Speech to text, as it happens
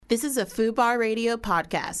This is a FUBAR Radio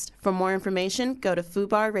podcast. For more information, go to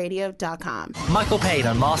FUBARradio.com. Michael Payne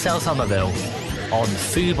and Marcel Somerville on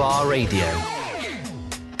FUBAR Radio.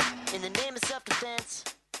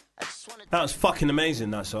 That was fucking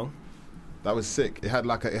amazing, that song. That was sick.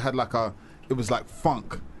 It was like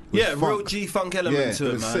funk. Yeah, real G-funk element to it, man.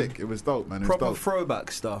 It was sick. It was dope, man. Proper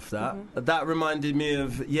throwback stuff, that. That reminded me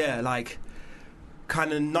of, like,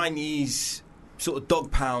 kind of 90s sort of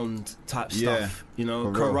Dog Pound type stuff. You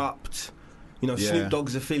know, Corrupt. You know, Snoop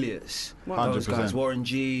Dogg's affiliates. Those 100%. guys, Warren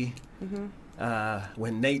G.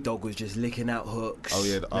 When Nate Dogg was just licking out hooks. Oh,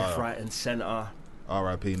 yeah. Left, right and centre.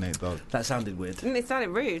 R.I.P. Nate Dogg. That sounded weird. It sounded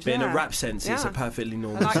rude. But in a rap sense, it's a perfectly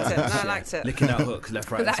normal I liked it. No, I liked it. Licking out hooks, left,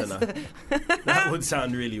 right, and centre. That would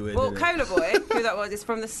sound really weird. Well, Cola Boy, who that was, is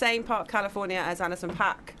from the same part of California as Anderson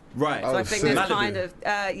 .Paak. Right. So I think there's Malibu. kind of,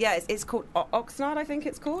 it's called Oxnard, I think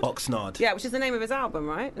it's called. Oxnard. Yeah, which is the name of his album,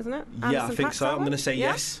 right? Isn't it? Yeah, I Anderson think Paak's so. I'm album? going to say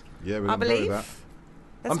Yeah? yes. Yeah, we're I going to go with believe.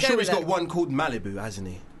 that. I'm sure he's got one called Malibu, hasn't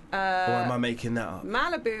he? Or am I making that up?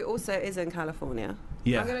 Malibu also is in California.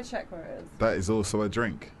 Yeah. I'm going to check where it is. That is also a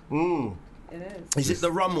drink. Mm. It Is is. it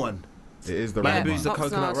the rum one? It is the Malibu's rum one. the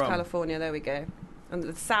coconut Oxnard, rum. California, there we go. On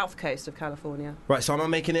the south coast of California. Right, so am I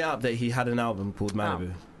making it up that he had an album called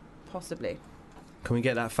Malibu? Possibly. Can we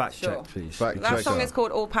get that fact Sure. checked, please? Fact That song checker. is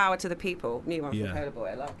called All Power to the People. New one Yeah. from Cola Boy.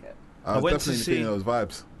 I like it. I was went to definitely see- feeling those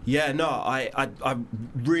vibes. Yeah, no, I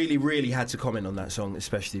really, really had to comment on that song,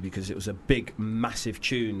 especially because it was a big, massive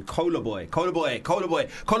tune. Cola Boy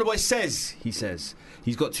says,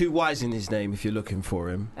 he's got two Y's in his name if you're looking for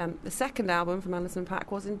him. The second album from Anderson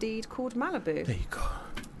 .Paak was indeed called Malibu. There you go.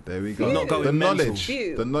 There we go. I'm not going the mental. knowledge,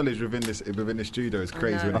 Phew. the knowledge within the studio is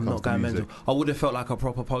crazy know. when it I'm comes not to going music. mental. I would have felt like a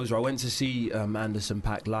proper poser. I went to see Anderson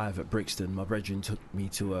 .Paak live at Brixton. My brethren took me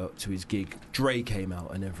to his gig. Dre came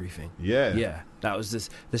out and everything. Yeah. Yeah, that was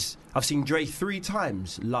this. I've seen Dre 3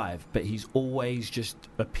 times live, but he's always just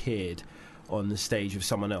appeared on the stage of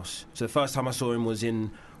someone else. So the first time I saw him was in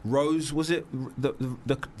Rose, was it?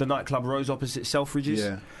 The nightclub Rose opposite Selfridges?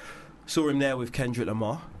 Yeah. Saw him there with Kendrick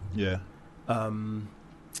Lamar. Yeah.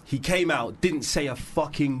 He came out, didn't say a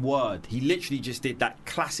fucking word. He literally just did that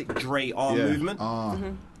classic Dre arm movement.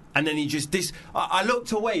 And then he just I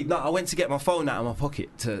looked away. No, I went to get my phone out of my pocket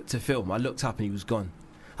to film. I looked up and he was gone.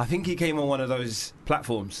 I think he came on one of those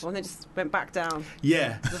platforms. Well, and they just went back down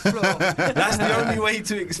Yeah. the floor. That's the only way to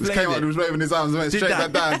Just explain came out and it. was waving his arms and went Did straight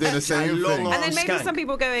that. back down doing the same Long thing. arm. And then maybe Skank. some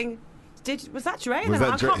people going, was that Dre? Was No,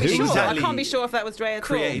 that I Dre? can't be Who sure. was I that? can't be sure if that was Dre at all.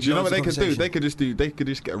 Created. Do you know what they could do? Conversation. They could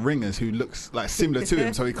just get ringers who looks like similar to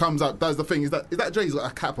him. So he comes up, does the thing. Is that Dre? He's got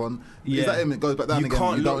a cap on. Yeah. Is that him? It goes back down You again.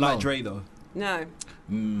 can't you look don't like know. Dre though. No.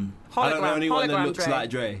 I don't know anyone that hologram looks Dre. like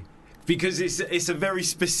Dre. Because it's a very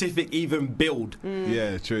specific, even build.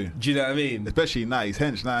 Yeah, true. Do you know what I mean? Especially now, he's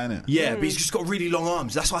hench now, isn't it? Yeah, but he's just got really long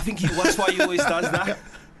arms. That's why I think that's why he always does that.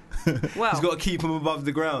 Well, He's got to keep him above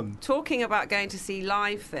the ground. talking about going to see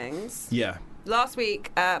live things, Yeah. last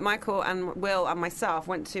week Michael and Will and myself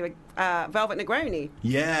went to Velvet Negroni.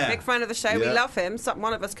 Yeah. Big friend of the show. We Yeah. love him.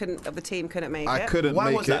 One of us of the team couldn't make I it. couldn't Why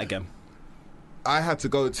make was it. that again? I had to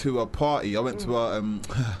go to a party. I went to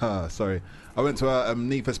a sorry. I went to a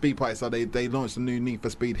Need for Speed party. So they launched a new Need for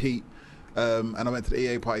Speed Heat, and I went to the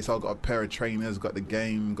EA party. So I got a pair of trainers, got the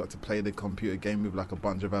game, got to play the computer game with like a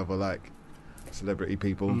bunch of other like celebrity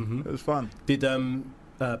people. Mhm. It was fun. Did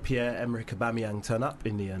Pierre-Emerick Aubameyang turn up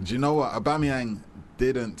in the end? Do you know what? Aubameyang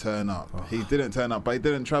didn't turn up. He didn't turn up, but he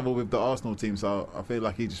didn't travel with the Arsenal team. So I feel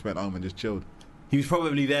like he just went home and just chilled. He was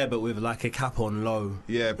probably there, but with like a cap on low.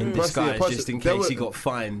 Yeah, In plus- disguise, plus just in there case were- he got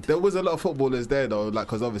fined. There was a lot of footballers there though, like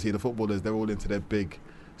because obviously the footballers they're all into their big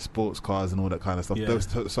sports cars and all that kind of stuff. Yeah.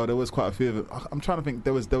 So there was quite a few of them. I'm trying to think.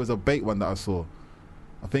 There was a bait one that I saw.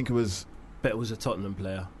 I think it was Bet it was a Tottenham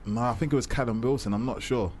player. I think it was Callum Wilson. I'm not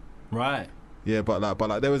sure. Right. Yeah, but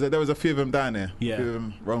there was a few of them down there. Yeah. A few of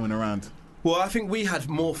them roaming around. Well, I think we had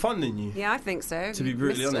more fun than you. Yeah, I think so. To be You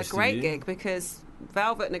brutally missed honest a great with you. gig because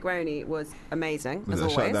Velvet Negroni was amazing, It was as a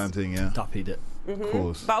always. shutdown thing, yeah. Duppied it. Of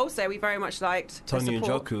course. But also, we very much liked the Tony and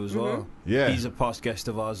support. Joku as well. Yeah. He's a past guest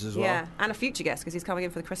of ours as well. Yeah, and a future guest because he's coming in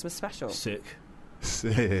for the Christmas special. Sick.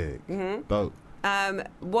 Sick. Dope.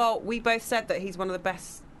 Well, we both said that he's one of the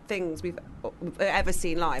best things we've ever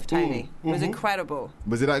seen live. Tony, it was incredible.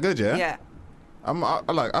 Was it that good? Yeah. Yeah. I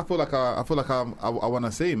feel like I want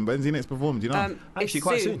to see him. When's he next perform? Do you know? Actually, it's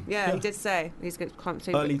quite soon. Yeah, Yeah. he did say he's going to come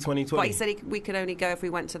soon. Early 2020. But he said we could only go if we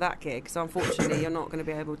went to that gig. So unfortunately, you're not going to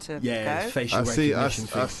be able to Yeah, go. it's facial I recognition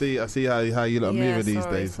thing. see how you lot are Yeah, moving these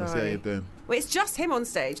sorry, days. I see how sorry. you're doing. Well, it's just him on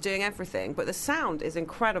stage doing everything, but the sound is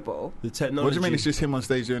incredible. The technology. What do you mean it's just him on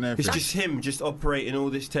stage doing everything? It's just him just operating all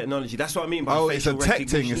this technology. That's what I mean by it's a facial tech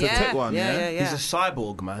thing. recognition. It's a tech one, yeah? He's a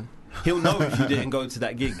cyborg, man. He'll know if you didn't go to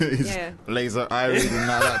that gig. Laser eye reading,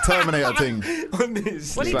 that Terminator thing. On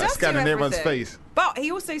this. Well, he It's like does scanning do everyone's everything. face. But he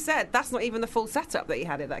also said that's not even the full setup that he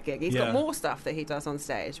had at that gig. He's got Yeah. more stuff that he does on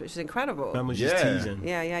stage, which is incredible. Man was just teasing.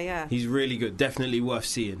 Yeah. He's really good. Definitely worth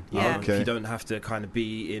seeing. You Yeah. know, Okay. If you don't have to kind of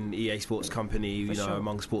be in EA Sports Company, you know, sure.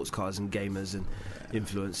 among sports cars and gamers and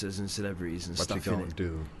influencers and celebrities and What stuff. you In gonna it.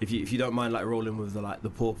 do? If you don't mind like rolling with the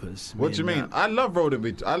paupers. What do you me mean? and I love rolling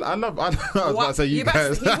with. I was about to say you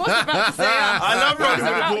guys. He was about to say us. I love rolling with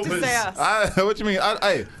the About to paupers. say us. What do you mean?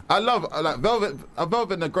 I love like Velvet. A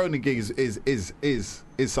Velvet Negroni gig is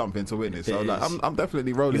something to witness. So It like, is. I'm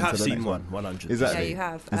definitely rolling. You have to the seen next one, 100%. Exactly. Yeah, you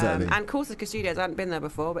have. Exactly. And Corsica Studios, I hadn't been there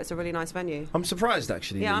before, but it's a really nice venue. I'm surprised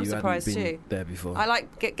actually. Yeah, that I'm you surprised hadn't been too. There before. I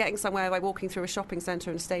like getting somewhere by walking through a shopping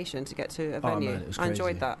centre and station to get to a venue. man, it was I enjoyed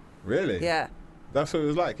crazy. that. Really? Yeah. That's what it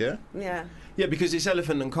was like, yeah. Yeah. Yeah, because it's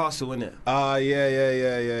Elephant and Castle, isn't it?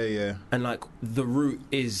 Yeah. And like the route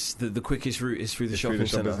is the quickest route is through the shopping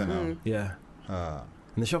centre. Yeah, Ah,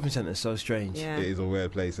 and the shopping centre is so strange. Yeah. it is a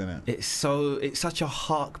weird place, isn't it? It's such a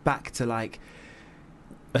hark back to like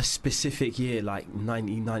a specific year, like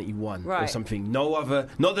 1991 or Right. something. No other,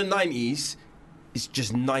 not the 90s. It's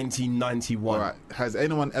just 1991. All right. Has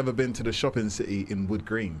anyone ever been to the shopping city in Wood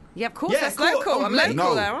Green? Yeah, of course. Yeah, That's cool. local. Oh, I'm mate. local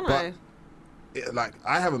No, there, aren't but- I? Like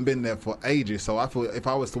I haven't been there for ages, so I thought if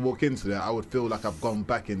I was to walk into there, I would feel like I've gone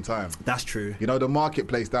back in time. That's true. You know, the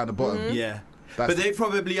marketplace down the bottom. Yeah. That's- But they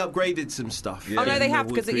probably upgraded some stuff. Yeah. Oh no, in they the have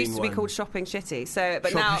Wood because it Green used to be one. called Shopping Shitty. So,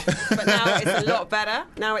 but now it's a lot better.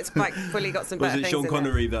 Now it's like fully got some Was better it things Sean in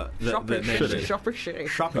Connery there. that Shopping named Shitty. it? Shopping Shitty.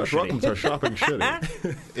 Shopping Welcome Shitty. to Shopping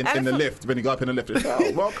Shitty. In the lift, when you go up in the lift, it's,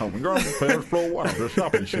 oh, welcome. We're on first floor 1 of the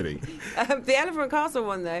Shopping Shitty. The Elephant and Castle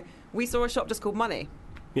one though, we saw a shop just called Money.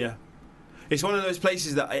 Yeah. It's one of those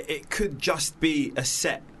places that it could just be a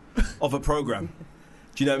set of a program.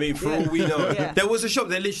 Do you know what I mean? For all we know, Yeah. there was a shop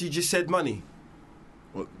that literally just said money.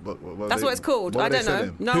 What That's what it's called. I don't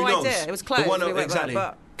know. No Who knows? idea. It was closed. The one we went there, exactly.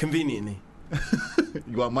 but Conveniently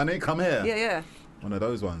You want money? Come here. yeah. One of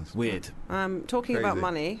those ones. weird. Talking about Crazy.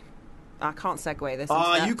 money, I can't segue this.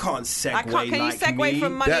 Ah, into you that. can't segue I can't. Can like you segue me?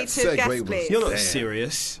 from money That to segue guest, was- please? You're not Damn.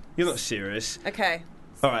 serious. You're not serious. Okay.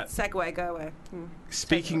 All right. Segue. Go away.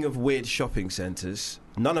 Speaking of weird shopping centres,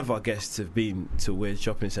 none of our guests have been to weird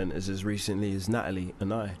shopping centres as recently as Natalie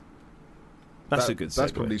and I. That's a good segue.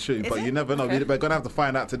 That's probably true, Is but it? you never know. Okay. We're gonna have to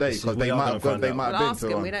find out today because We they are might gonna have find they out. might We'll have been ask to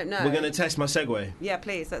him. one. We don't know. We're going to test my segue. Yeah,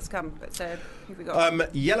 please. Let's come. So, who we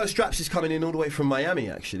got? Yellow Straps is coming in all the way from Miami,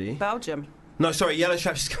 actually. Belgium. No, sorry, Yellow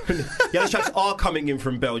Straps is coming. Yellow Straps are coming in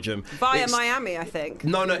from Belgium. Via It's- Miami, I think.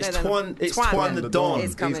 No, it's then- Twan. It's Twan the Don.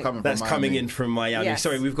 Is coming. He's coming That's from coming Miami. in from Miami. Yes.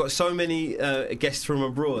 Sorry, we've got so many guests from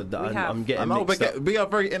abroad that We have. I'm I getting know, mixed up. we are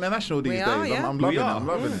very international these We days. are, yeah. I'm We loving it. are. I'm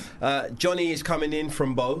loving it. Johnny is coming in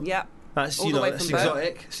from Bow. Yep. That's All you the know way that's from Bow.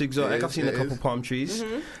 exotic. It's exotic. It I've is, seen a it couple is. palm trees.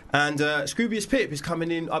 Mm-hmm. And Scroobius Pip is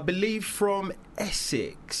coming in, I believe, from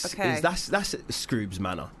Essex. Okay. That's Scroob's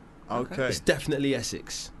manor. Okay. It's definitely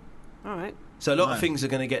Essex. All right. So a lot Nice. of things are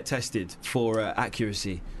going to get tested for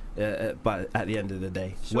accuracy. But at the end of the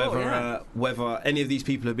day, Sure, whether any of these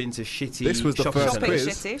people have been to shitty This was the shopping first Shopping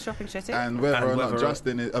centres. quiz. shitty. Shopping shitty. And whether And or not whether-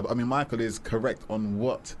 Justin is, Michael is correct on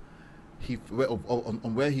what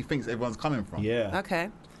on where he thinks everyone's coming from. Yeah. Okay.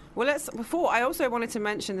 Well, I also wanted to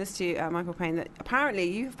mention this to you, Michael Payne, that apparently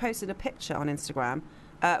you've posted a picture on Instagram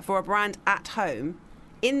for a brand At Home.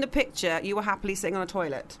 In the picture, you were happily sitting on a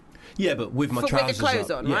toilet. Yeah, but with my With trousers your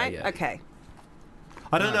clothes up. on, Yeah, right? yeah. Okay.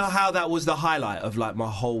 I don't know how that was the highlight of like my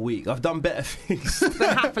whole week. I've done better things.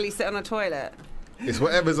 But happily sit on a toilet. It's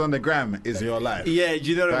whatever's on the gram is your life. Yeah, do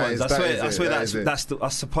you know what That it was? is- I that swear, is I it, swear that that's is it. that's the. I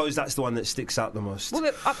suppose that's the one that sticks out the most.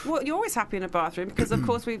 Well, you're always happy in a bathroom because, of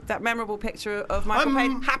course, we've that memorable picture of Michael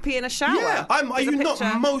Payne happy in a shower. Yeah, are There's a you not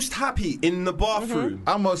picture. most happy in the bathroom?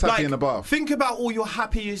 I'm most happy in the bath. Think about all your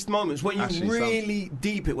happiest moments when you Actually, really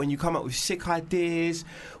deep it, when you come up with sick ideas,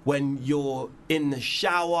 when you're in the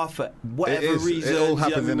shower for whatever It is. reason. It all you know,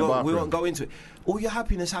 happens in the We bathroom. won't go into it. All your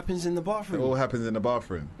happiness happens in the It bathroom. all happens in the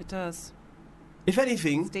bathroom. It does. If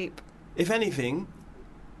anything, It's deep.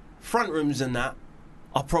 front rooms and that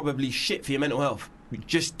are probably shit for your mental health.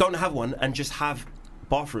 Just don't have one and just have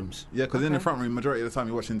bathrooms. Yeah, because in the Okay. front room, majority of the time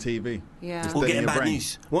you're watching TV. Yeah. Just Or dead in getting your bad brain.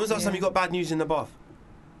 news. When was the last time Yeah. you got bad news in the bath?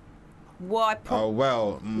 Well, Oh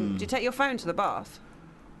well. do you take your phone to the bath?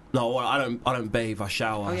 No, well, I don't bathe. I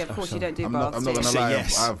shower. Oh yeah, of course you don't do I'm baths. not do gonna you? lie.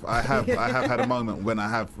 Yes. I have had a moment when I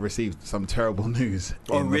have received some terrible news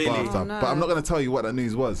in really? the bathtub, Oh, no. but I'm not gonna tell you what that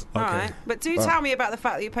news was. All Okay. right, but do tell me about the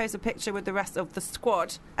fact that you post a picture with the rest of the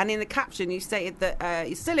squad, and in the caption you stated that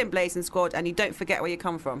you're still in Blazing Squad and you don't forget where you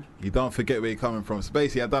come from. You don't forget where you're coming from. So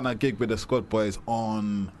basically, I done a gig with the Squad Boys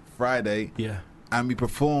on Friday, Yeah. and we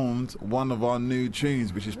performed one of our new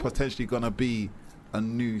tunes, which is potentially gonna be a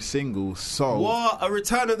new single. So What? A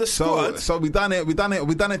return of the squad? So we done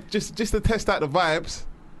it just to test out the vibes,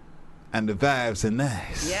 and the vibes are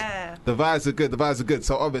nice. Yeah. The vibes are good.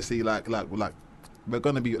 So obviously, like we're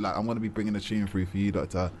gonna be I'm gonna be bringing a tune through for you,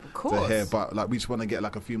 Doctor, to hear. But like we just want to get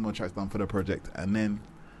like a few more tracks done for the project, and then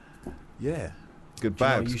yeah, good Do you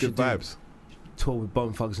know what vibes, you good should do? vibes. Tour with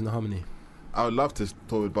Bone Thugs and Harmony. I would love to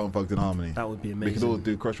tour with Bone Thugs and Harmony. That would be We amazing. could all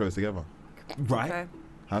do Crossroads together. Right. Okay.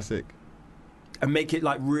 How sick. And make it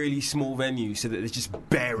like really small venues so that there's just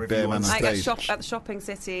bare of Bare you on man on Like stage. at the Shopping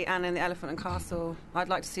City and in the Elephant and Castle. I'd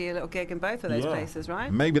like to see a little gig in both of those Yeah. places,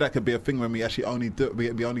 right? Maybe that could be a thing when we actually only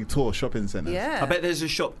tour shopping centres. Yeah. I bet there's a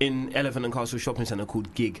shop in Elephant and Castle Shopping Centre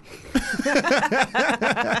called Gig. Do you know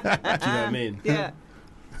what I mean? Yeah.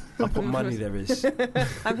 I put money there is.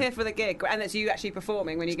 I'm here for the gig, and it's you actually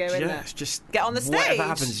performing when you go in Yeah, there. it's just Get on the whatever stage.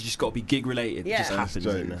 happens, it's just got to be gig related. Yeah. It just That's happens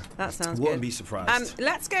true. in there. That sounds Wouldn't good. be surprised.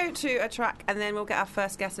 Let's go to a track, and then we'll get our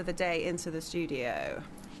first guest of the day into the studio.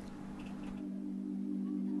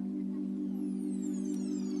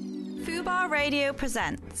 Fubar Radio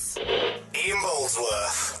presents Ian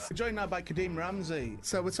Molesworth. We're joined now by Kadeem Ramsey.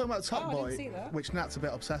 So we're talking about Top Oh, I didn't see Boy, that. which Nat's a bit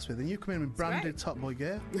obsessed with, and you come in with branded great. Top Boy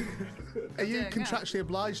gear. Are you doing it now. contractually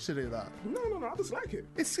obliged to do that? No, I just like it.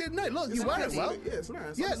 It's no, look, you It's wear nice. it well. Yeah, it's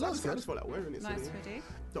nice. Yeah, I it just, I looks just, I good. just feel like wearing it. Nice so, yeah. hoodie.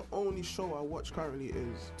 The only show I watch currently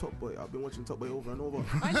is Top Boy. I've been watching Top Boy over and over.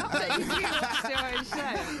 I love that you do watch your own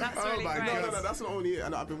show. That's really great. No, that's not only it.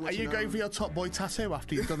 And I've been Are watching. you going for your Top Boy tattoo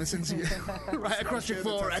after you've done this interview? Right across your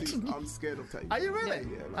forehead. I'm scared of tattoos. Are you really?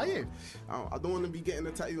 Yeah, no, Are you? I don't want to be getting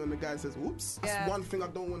a tattoo and the guy says, "Whoops." Yeah. That's one thing I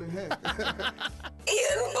don't want to hear.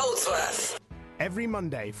 Ian Molesworth. Every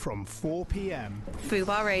Monday from 4 p.m.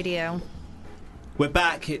 Fubar Radio. We're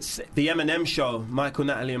back. It's the M&M show. Michael,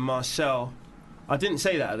 Natalie, and Marcel. I didn't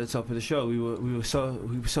say that at the top of the show. We were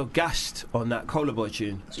so gassed on that Cola Boy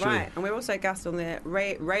tune. It's true. Right, and we're also gassed on the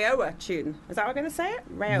Rayoa tune. Is that what I'm going to say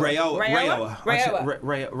it? Rayoa.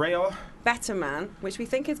 Rayoa. Better Man, which we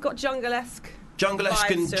think has got jungle-esque.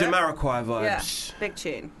 Jungle-esque and vibes to it. Jamiroquai Yeah, vibes. big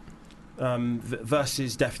tune.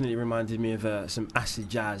 Verses definitely reminded me of some acid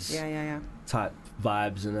jazz Yeah. type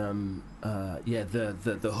vibes, and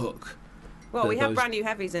the hook. Well, we had those- brand new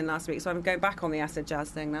heavies in last week, so I'm going back on the acid jazz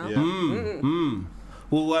thing now. Yeah.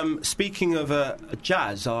 Well, speaking of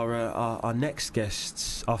jazz, our next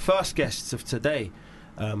guests, our first guests of today,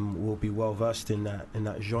 will be well versed in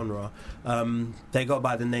that genre. They go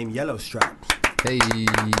by the name Yellow Strap. Hey,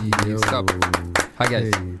 what's up? Hi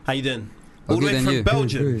guys. How you doing? All All the good, way and from you?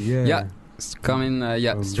 Belgium. Yeah, it's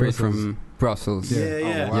coming. Straight from Brussels. Yeah.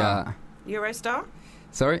 Yeah. Eurostar?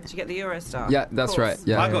 Sorry. Did you get the Eurostar? Yeah, that's Of course. right.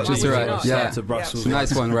 Yeah, I got just the right. Eurostar Yeah, to Brussels.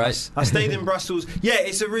 nice one, right? I stayed in Brussels. Yeah,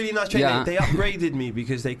 it's a really nice train. Yeah. They upgraded me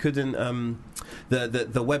because they couldn't. The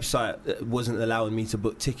website wasn't allowing me to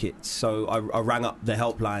book tickets, so I rang up the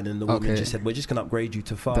helpline, and the woman Okay. just said, "We're just going to upgrade you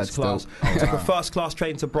to first That's class." dope. I took a first class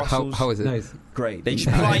train to Brussels. How is it? Great. They just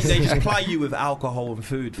ply you with alcohol and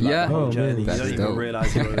food for like, Yeah. the whole Oh, journey. That's You don't even dope.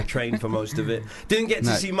 realise you're on a train for most of it. Didn't get to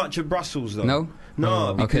No. see much of Brussels though. No.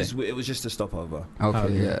 No, because Okay. it was just a stopover. Okay.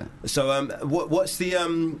 Yeah. So, what's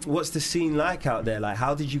the scene like out there? Like,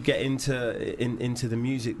 how did you get into the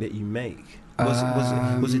music that you make?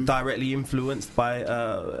 Was it directly influenced by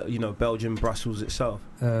Belgium, Brussels itself?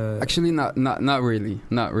 Actually, not really,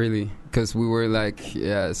 because we were like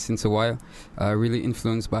since a while really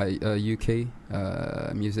influenced by UK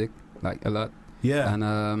music, like a lot. Yeah. And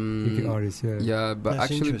UK artists, yeah. Yeah, but That's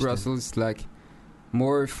actually interesting. Brussels like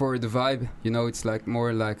more for the vibe. It's like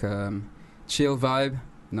more like chill vibe.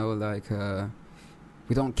 Like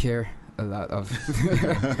we don't care a lot of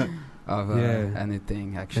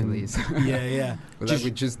anything actually. So Yeah.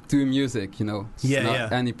 we just do music. It's Yeah, not yeah.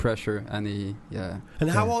 any pressure, And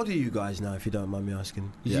how old are you guys now, if you don't mind me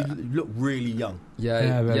asking? Yeah. You look really young.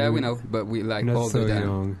 we know, but we like Not older so than.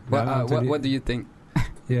 young. What do you think?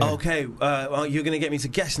 Yeah. Okay, you're going to get me to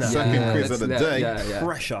guess now. Second quiz of the day. Yeah.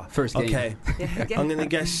 Pressure. First game. Okay, Yeah. I'm going to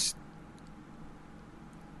guess.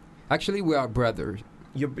 Actually, we are brothers.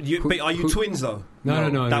 But are you twins though? No.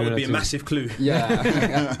 That you're would not be a twins. massive clue.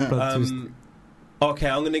 Yeah. Plot twist. Okay,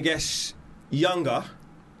 I'm going to guess younger.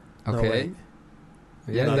 No, Okay. wait.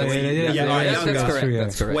 Yeah, No, that's, wait, yeah, yeah, that's younger. correct. Yeah.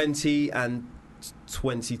 That's correct. 20 and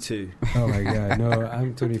 22. Oh my god, no,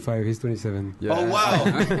 I'm 25, he's 27. Yeah. Oh wow!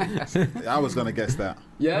 I was gonna guess that.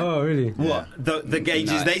 Yeah. Oh really? What the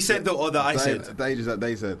gauges Nice. they said or that I said? The ages that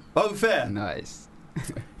they said. Oh, fair. Nice.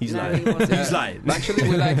 He's No, lying. he wasn't. He's lying. Actually,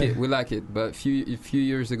 we like it. We like it. But a few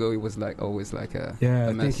years ago, it was like always like a Yeah, a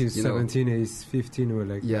I mess, think he's you know? 17, he's 15 or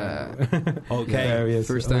like. Yeah. Okay. Yeah, yes,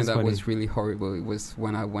 First it time that funny. was really horrible. It was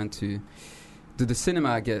when I went to the cinema.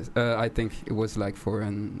 I guess I think it was like for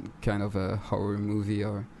an kind of a horror movie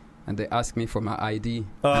and they asked me for my ID. And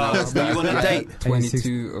I was were you on a like date?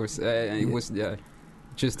 22 or it was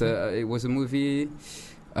just it was a movie.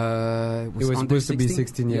 It was under supposed to be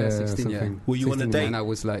 16? 16, yeah, 16, yeah. something. Were you on a 16, date? And I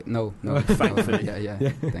was like, no, Thankfully. yeah.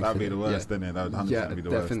 That'd be the worst, didn't it? That would 100% Yeah, be the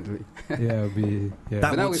worst. definitely. Yeah, it'll be. Yeah.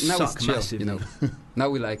 That But now, would now suck it's chill, massively. you know. Now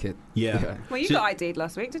we like it. Yeah. Well, you So- got ID'd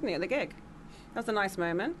last week, didn't you, at the gig? That was a nice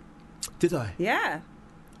moment. Did I? Yeah.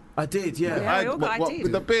 I did. Yeah. Yeah, we all got What, ID'd.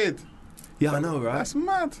 with the beard? Yeah, I know, right? That's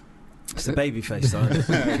mad. It's a baby face, though.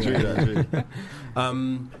 True.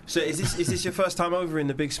 So is this your first time over in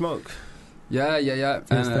the Big Smoke? Yeah.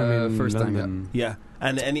 First time in first time, London. Yeah.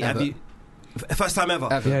 And have Ever. you first time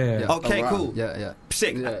ever? Ever. Yeah. Okay, Oh, wow. cool. Yeah.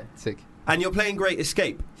 Sick. Yeah, sick. And you're playing Great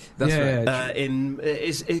Escape. That's Yeah, right. yeah. In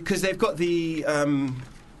because they've got the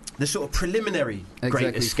sort of preliminary Great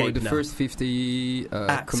Exactly. Escape For the now. first 50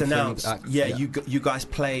 acts confirmed announced. acts. Yeah, you guys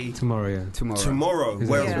play Tomorrow, yeah. tomorrow. Is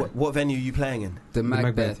Where it- Yeah. what venue are you playing in? The The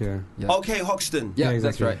Macbeth. yeah. Yeah. Okay, Hoxton. Yeah, Yeah,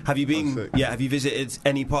 that's exactly. right. Have you been? sick. Yeah, have you visited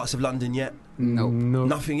any parts of London yet? No.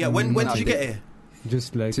 Nothing yet. When did you Nothing. get here?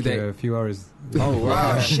 Just like Today. a few hours. Oh,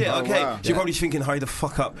 Wow, shit. Oh, Okay, wow. so you're probably thinking, hurry the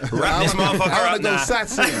fuck up, wrap this motherfucker I up want to go now.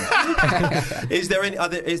 sightseeing. Is there any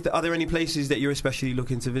other? Are there any places that you're especially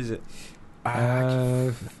looking to visit?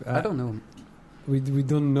 I don't know. We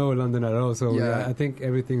don't know London at all, so Yeah. I think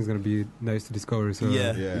everything's gonna be nice to discover. So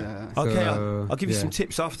Yeah. Yeah. Okay, So, I'll give you yeah. some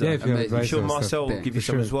tips after. Yeah, if you have Amazing. I'm advice sure and stuff. Marcel will Yeah, give you for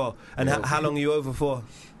some sure. as well. And Yeah. how long are you over for?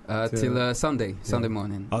 Till Sunday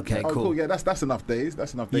morning. Okay, Oh, cool. cool. Yeah, that's enough days.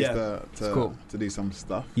 That's enough days Yeah. It's cool. to do some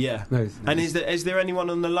stuff. Yeah. Nice. And is there anyone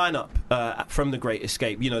on the lineup from the Great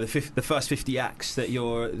Escape? You know, the first 50 acts that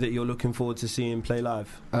you're looking forward to seeing play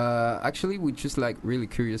live. Actually, we're just like really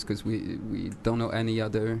curious because we don't know any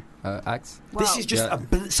other acts. This is just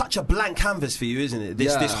Yeah. such a blank canvas for you, isn't it?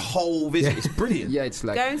 This Yeah. this whole visit, it's brilliant. Yeah, it's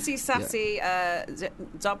like Go and see Sassy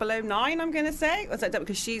 009, I'm going to say,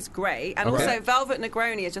 because she's great. And Okay. also, Velvet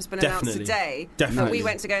Negroni has just been announced Definitely. today. Definitely. And we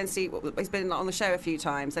went to go and see, he's been on the show a few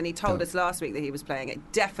times, and he told Oh. us last week that he was playing it.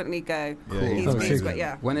 Definitely go. Yeah, He's, Oh, he's sick. great,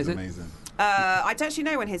 yeah. When is it? Amazing. I don't actually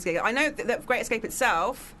know when his gig is. I know that Great Escape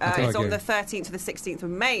itself Okay. is on Okay. the 13th to the 16th of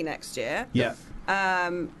May next year. Yeah.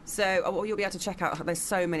 You'll be able to check out. There's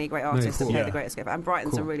so many great artists Nice. that play Yeah. the Great Escape, and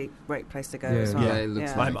Brighton's a Cool. really great place to go Yeah. as well. Yeah, it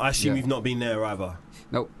looks like- I assume Yeah. you've not been there either.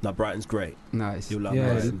 Nope. No, Brighton's great. Nice. You'll love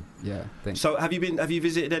Yeah, Brighton. Yeah, thanks. So have you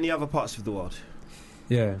visited any other parts of the world?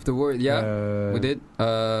 Yeah. The word, we did.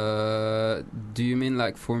 Do you mean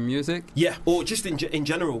like for music? Yeah, or just in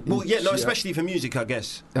general. Well, yeah, no, Yeah. especially for music, I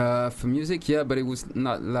guess. For music, yeah, but it was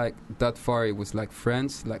not like that far. It was like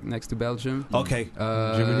France, like next to Belgium. Okay.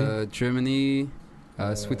 Germany,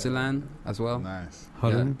 Switzerland as well. Nice.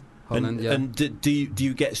 Holland. Holland, yeah. And do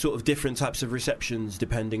you get sort of different types of receptions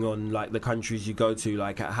depending on like the countries you go to?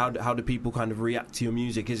 Like how do people kind of react to your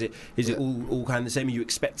music? Is it all kind of the same? Are you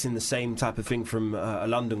expecting the same type of thing from a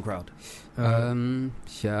London crowd?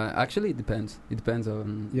 Yeah, actually it depends. It depends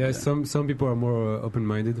on. Yeah, some people are more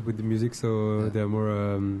open-minded with the music, so Yeah. they're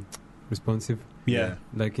more responsive. Yeah.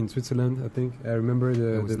 Like in Switzerland, I think I remember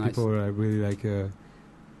That was the nice. people were really like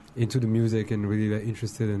into the music and really like,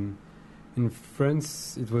 interested. And in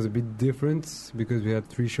France, it was a bit different because we had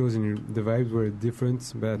 3 shows and the vibes were different.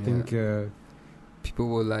 But I Yeah. think people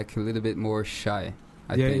were like a little bit more shy.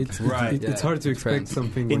 I yeah, think. Right. it's hard to In expect France.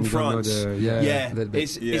 something In when you don't know France. the Yeah, little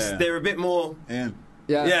bit. it's they're a bit more And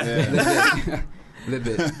Yeah, Yeah. a little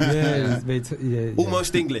bit. yeah.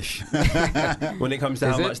 almost English when it comes to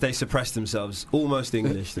Is how it? much they suppress themselves. Almost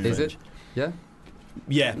English. The Is French. it? Yeah.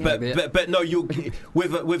 Yeah, but, Yeah. but no, you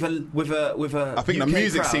with a I think the UK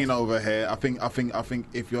music crowd. scene over here. I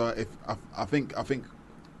think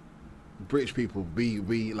British people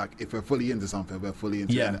we like if we're fully into something, we're fully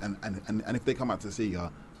into Yeah. it, and if they come out to see you,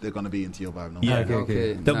 they're gonna be into your vibe. No Yeah. matter.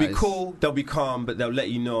 Okay. They'll be nice. cool, they'll be calm, but they'll let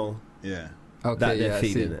you know Yeah. Okay, that they're yeah, I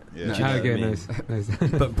see. feeling it. Yeah. Nice. Do you know what I Okay, mean?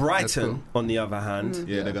 nice. But Brighton, cool. on the other hand,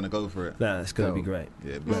 Yeah, they're gonna go for it. that's going to be Dope. great.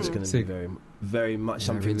 Yeah, That's but going to be Sick. very, very much Yeah,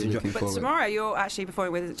 something really to enjoy. looking But forward. tomorrow you're actually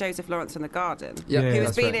performing with Joseph Lawrence in the Garden. Yeah, Yeah, Who has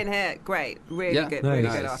that's been right. in here, great, really Yeah. good, Nice. really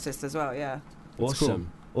Nice. good artist as well. Yeah.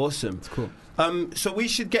 Awesome, awesome. It's cool. So we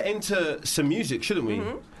should get into some music, shouldn't we?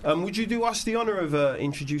 Mhm. Would you do us the honour of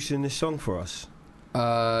introducing this song for us?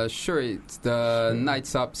 Sure, it's the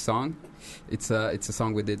Nights Up song. It's a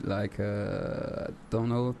song we did like I don't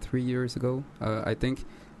know 3 years ago. I think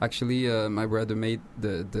actually my brother made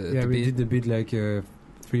the we beat. did the beat like 3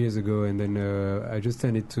 years ago, and then I just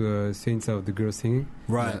sent it to Saints of the girl singing.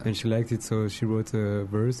 Right. And she liked it, so she wrote a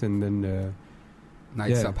verse, and then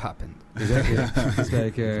Nights Up happened. Exactly. It's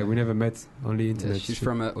like we never met, only internet. Yeah, she's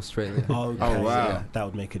from Australia. Oh wow. Yeah, that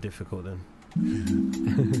would make it difficult then.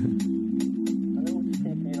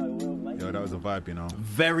 Yo, that was a vibe, you know.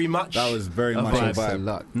 Very much. That was very much a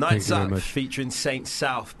vibe. Nights Thank you very Up much. featuring Saint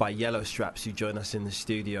South by Yellow Straps, who join us in the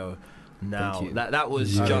studio now. Thank you. That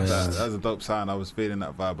was Yeah. just That was a dope sound. I was feeling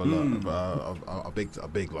that vibe a lot. A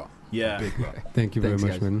big lot. yeah. A big lot. Thank you Thanks,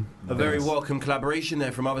 very much, guys. man. A very welcome collaboration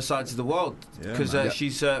there from other sides of the world, Yeah, because man.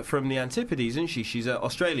 she's from the Antipodes, isn't she? She's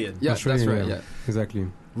Australian. Yeah, Australian, that's right. yeah. Yeah. Exactly.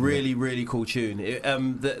 Really, really cool tune.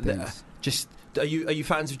 Thanks. Just are you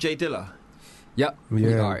fans of Jay Dilla? Yeah, we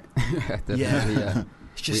Yeah. are. Definitely, yeah.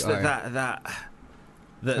 It's just We are.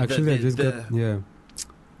 Actually, I just got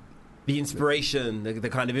the inspiration, the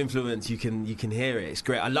kind of influence, you can hear it. It's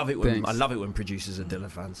great. I love it when Thanks. producers are Dilla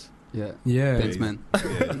fans. Yeah. Yeah. Thanks, man.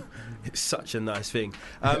 Yeah. It's such a nice thing.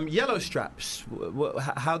 Yellow Straps.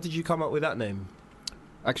 How did you come up with that name?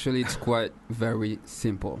 Actually, it's quite very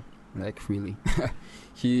simple. Like really,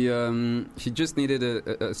 he just needed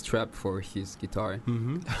a strap for his guitar.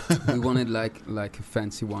 Mm-hmm. We wanted like a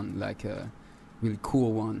fancy one, like a really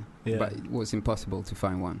cool one, Yeah. but it was impossible to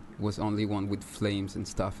find one. It was only one with flames and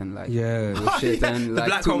stuff and like Yeah. bullshit Yeah, and the like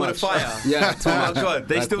black too one with much. a fire. Yeah, too Oh my much. god,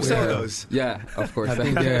 they Like, still sell yeah. those. Yeah, of course. I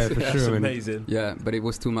think, yeah, for That's sure, man. amazing. Yeah, but it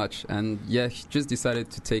was too much, and yeah, he just decided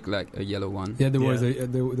to take like a yellow one. Yeah, there was Yeah.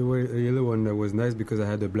 there were a yellow one that was nice because I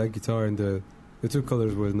had a black guitar, and the two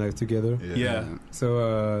colors were nice together. Yeah.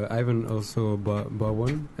 So Ivan also bought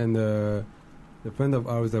one, and the friend of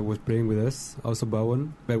ours that was playing with us also bought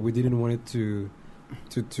one, but we didn't want it to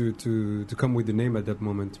come with the name at that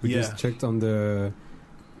moment. We Yeah. just checked on the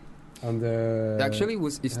Actually,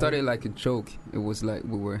 it started like a joke. It was like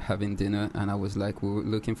we were having dinner, and I was like, we were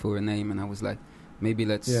looking for a name, and I was like, maybe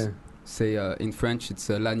let's say in French it's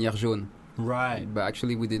lanière jaune. Right. But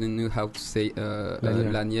actually, we didn't know how to say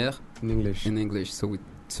lanière in English, so we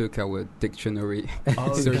took our dictionary,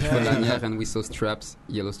 searched for lanière, and we saw straps,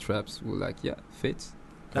 yellow straps. We're like, yeah, fits.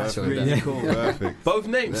 That's So really that- cool. Perfect. Both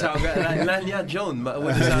names sound like Lanyard John,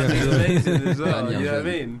 which sounds amazing as well. Lanyard You know what I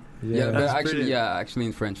John. mean? Yeah, but That's actually, brilliant. actually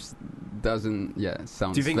in French doesn't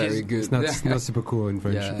sounds Do you think very good. It's not super cool in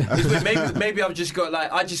French. Yeah. maybe I've just got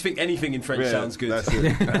I just think anything in French Yeah, sounds good. that's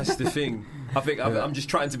it. That's the thing. I think I'm just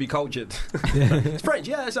trying to be cultured. It's French,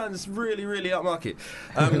 yeah, it sounds really, really upmarket.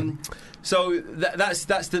 So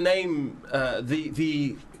that's the name.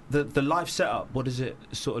 The live setup. What does it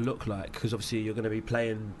sort of look like? Because obviously you're going to be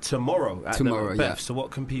playing tomorrow at the Macbeth. Yeah. So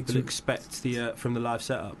what can people expect from the live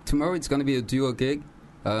setup? Tomorrow it's going to be a duo gig,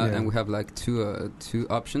 and we have like two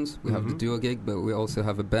options. We have the duo gig, but we also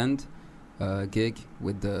have a band gig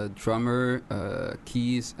with the drummer,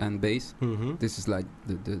 keys, and bass. Mm-hmm. This is like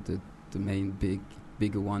the main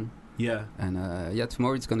bigger one. Yeah. And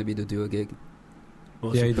tomorrow it's going to be the duo gig.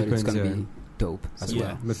 Awesome. Yeah, it but it's depends. going to be dope as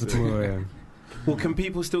well. But for tomorrow, yeah. Well, can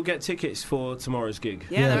people still get tickets for tomorrow's gig?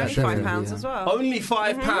 Yeah, they're only sure. £5 as well. Only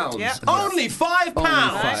 £5. Yeah. Only £5.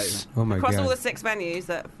 £5. Oh my Across god. all the 6 venues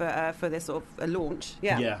that for this sort of launch.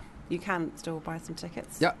 Yeah. Yeah. You can still buy some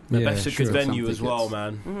tickets. Yeah. Macbeth's a good sure. venue Some as well, tickets.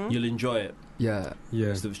 man. Mhm. You'll enjoy it. Yeah. Yeah.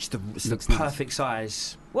 It's the Looks nice. perfect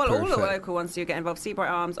size. Well, all the Perfect. local ones do get involved. Seabright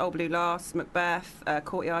Arms, Old Blue Lass, Macbeth,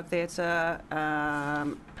 Courtyard Theatre.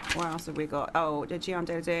 What else have we got? Oh, the GM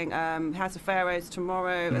doing House of Pharaohs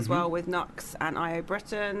tomorrow as well with Nux and IO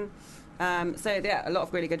Britain. So yeah, a lot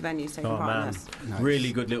of really good venues taking Oh part in man, this. Nice.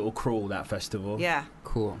 really good little crawl, that festival. Yeah.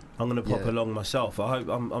 Cool. I'm gonna pop Yeah. along myself.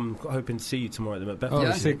 I'm hoping to see you tomorrow at the Macbeth. Oh,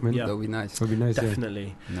 Yeah. sick, man. Yeah. That'll be nice. That'd be nice.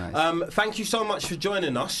 Definitely. Nice. Thank you so much for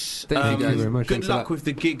joining us. Thank you guys very much. Good Thanks a luck lot. with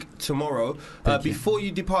the gig tomorrow. Thank you. Before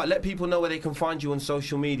you depart, let people know where they can find you on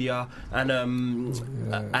social media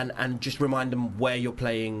and just remind them where you're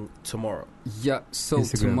playing tomorrow. Yeah, so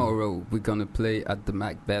Instagram. tomorrow we're gonna play at the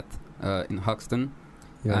Macbeth in Hoxton.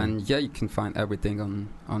 Yeah. And yeah, you can find everything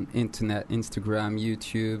on internet, Instagram,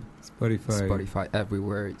 YouTube, Spotify,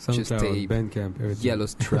 everywhere. Just SoundCloud, tape, Bandcamp, everything. yellow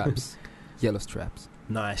straps, yellow straps.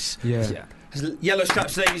 Nice. Yeah. Yellow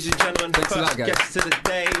Straps, ladies and gentlemen. Thanks a First lot, guys. guest of the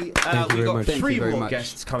day. Thank you We've very got much. Thank three you very more much.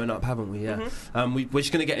 guests coming up, haven't we? Yeah. We're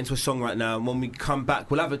just going to get into a song right now, and when we come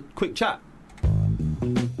back, we'll have a quick chat.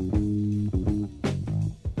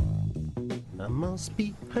 I must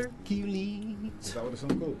be Hercules. Is that what the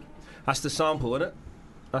song called? That's the sample, isn't it?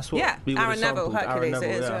 That's what Yeah, we would've Aaron Neville, sampled. Hercules, Aaron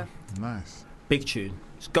it is, Neville, Nice. Big tune.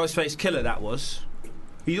 It's Ghostface Killer, that was.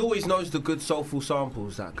 He always knows the good soulful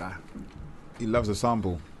samples, that guy. He loves a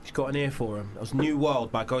sample. He's got an ear for him. That was New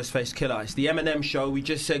World by Ghostface Killah. It's the Eminem show. We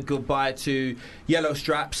just said goodbye to Yellow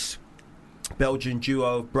Straps, Belgian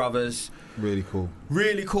duo of brothers. Really cool.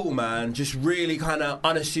 Really cool, man. Just really kind of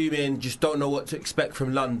unassuming. Just don't know what to expect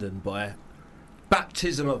from London, boy.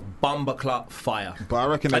 Baptism of Bumbleclot fire. But I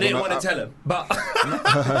reckon I didn't want to tell him, but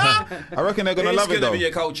I reckon they're gonna love it. It's though. gonna be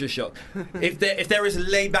a culture shock. If they're as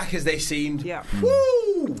laid back as they seemed, Yeah.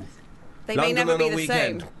 woo! They London may never on be a the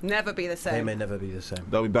weekend. same. Never be the They same. may never be the same.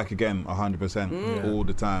 They'll be back again 100% all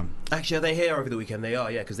the time. Actually, are they here over the weekend? They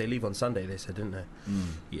are, yeah, because they leave on Sunday. They said, didn't they?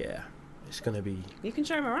 Yeah, it's gonna be. You can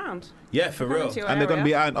show them around. Yeah, for Come real. into your And they're gonna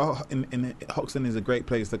be area. out in Hoxton is a great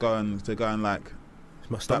place to go and like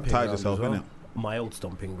It's my stomping baptise ground yourself, as well. innit? My old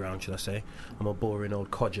stomping ground, should I say? I'm a boring old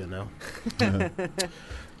codger now.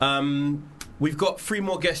 We've got 3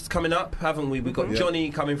 more guests coming up, haven't we? We've got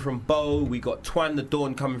Johnny coming from Bow, we got Twan the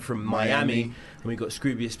Dawn coming from Miami, and we got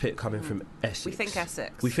Scroobius Pip coming from Essex. We think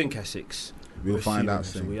Essex. We think Essex. We'll We're find out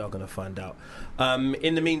assuming, soon. So we are going to find out.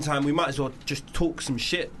 In the meantime, we might as well just talk some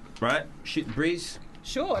shit, right? Shoot the breeze.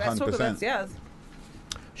 Sure, let's talk about 100%. yeah.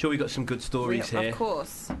 Sure, we got some good stories here. Of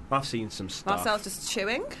course. I've seen some stuff. Marcel's just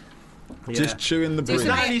chewing. Yeah. Just chewing the breeze.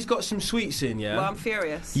 Natalie's got some sweets in, yeah? Well, I'm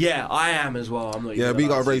furious. Yeah, I am as well. I'm not. Yeah, we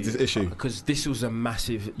got to raise this issue. Because this was a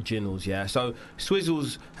massive Ginnels, yeah. So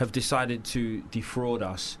Swizzles have decided to defraud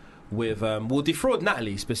us with, well, defraud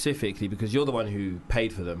Natalie specifically because you're the one who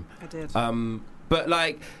paid for them. I did. But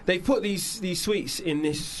like they put these sweets in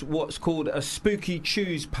this what's called a spooky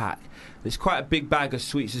chews pack. It's quite a big bag of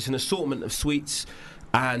sweets. It's an assortment of sweets,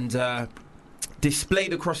 and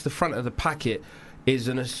displayed across the front of the packet is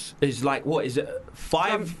like what is it?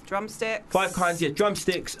 5 drumsticks. 5 kinds, yeah.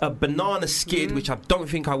 Drumsticks, a banana skid, which I don't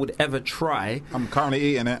think I would ever try. I'm currently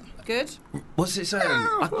eating it. Good. What's it saying?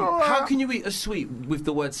 How can you eat a sweet with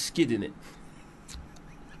the word skid in it?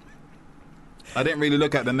 I didn't really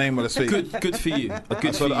look at the name of the sweet. Good for you.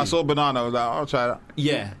 Good for you. I saw banana. I was like, I'll try that.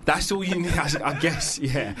 Yeah, that's all you need, I guess.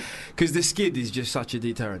 Yeah, because the skid is just such a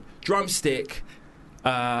deterrent. Drumstick,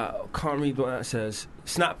 can't read what that says.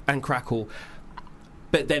 Snap and crackle,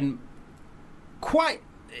 but then quite.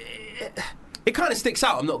 It kind of sticks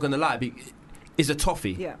out. I'm not going to lie. Is a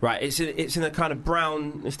toffee, yeah. Right? It's in a kind of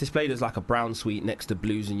brown. It's displayed as like a brown sweet next to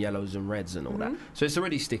blues and yellows and reds and all that. So it's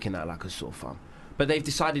already sticking out like a sore thumb. But they've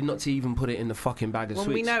decided not to even put it in the fucking bag of well,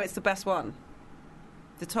 sweets. we know it's the best one.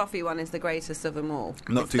 The toffee one is the greatest of them all.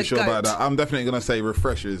 Not It's too the sure goat. about that. I'm definitely going to say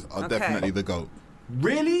refreshers are Okay. definitely the GOAT.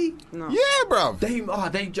 Really? No. Yeah, bruv.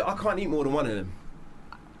 I can't eat more than one of them.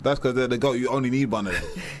 That's because they're the GOAT. You only need one of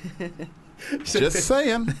them. Just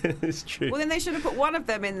saying. It's true. Well, then they should have put one of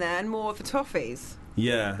them in there and more of the toffees.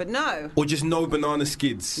 Yeah. But no. Or just no banana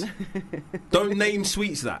skids. Don't name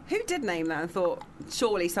sweets that. Who did name that and thought,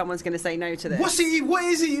 surely someone's going to say no to this? What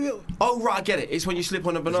is it? Oh, right, I get it. It's when you slip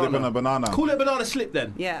on a banana. Slip on a banana. Call it a banana slip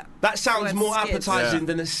then. Yeah. That sounds Well, more skid. appetising Yeah.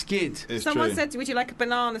 than a skid. It's Someone true. said, would you like a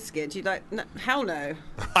banana skid? You'd like, no, hell no.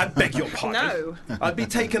 I beg your pardon. No. I'd be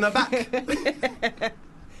taken aback.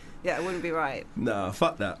 Yeah, it wouldn't be right. No,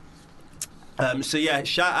 fuck that. So yeah,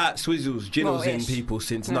 shout out Swizzles, Ginnels in Well-ish. people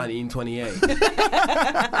since 1928.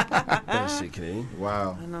 Basically.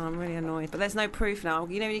 Wow. I know, I'm really annoyed. But there's no proof now.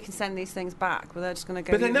 You know, you can send these things back, but they're just going to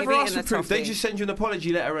go. But they "You've never eaten ask for the proof. They toffee." just send you an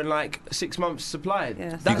apology letter and like 6 months supply.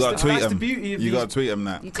 Yeah. That's You got to tweet that's them. the beauty of You these. got to tweet them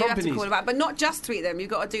that. You do have to companies. call them out, but not just tweet them. You've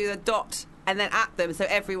got to do the dot and then at them so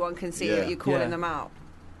everyone can see Yeah. that you're calling Yeah. them out.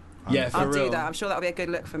 Yeah, for I'll real. do that. I'm sure that'll be a good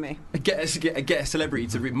look for me. Get a celebrity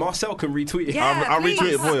to read. Marcel can retweet it. Yeah, I'll retweet it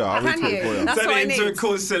please. for you. I'll Can retweet it for you. That's Turn what I it into a need.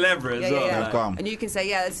 cause celebre as Yeah, well. yeah, like. Calm. And you can say,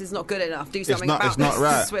 yeah, this is not good enough. Do something not- about it's not this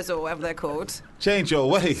right. swizzle, whatever they're called. Change your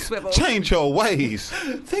ways. Swivel. Change your ways.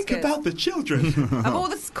 Think good. about the children. Of all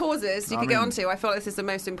the causes you I could get mean- onto, I feel like this is the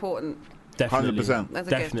most important. Definitely. 100%. That's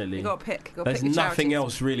Definitely. You've got to pick. There's nothing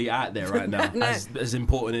else really out there right now No. as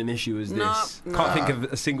important an issue as this. No, Can't no. think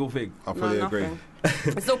of a single thing. I fully agree.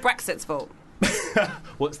 It's all Brexit's fault.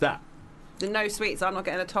 What's that? The no sweets, I'm not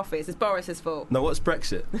getting a toffee. It's Boris's fault. No, what's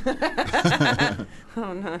Brexit?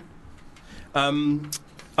 Oh, no.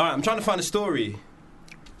 All right, I'm trying to find a story.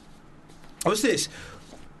 What's this?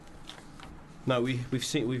 No, we've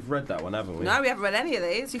read that one, haven't we? No, we haven't read any of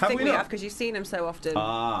these. You Have think we we not? have because you've seen them so often.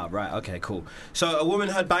 Ah, right, okay, cool. So a woman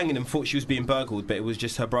heard banging and thought she was being burgled, but it was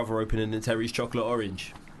just her brother opening the Terry's chocolate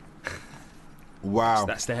orange. Wow.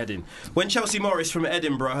 That's the heading. When Chelsea Morris from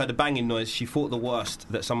Edinburgh heard a banging noise, she thought the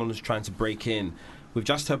worst, that someone was trying to break in. With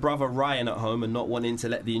just her brother Ryan at home and not wanting to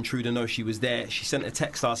let the intruder know she was there, she sent a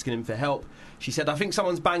text asking him for help. She said, I think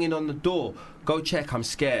someone's banging on the door. Go check, I'm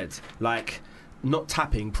scared. Like, not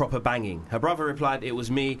tapping, proper banging. Her brother replied, "It was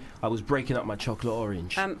me. I was breaking up my chocolate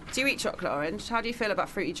orange." Do you eat chocolate orange? How do you feel about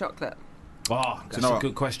fruity chocolate? Oh, that's a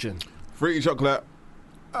good question. Fruity chocolate.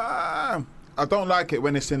 I don't like it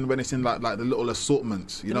when it's in like the little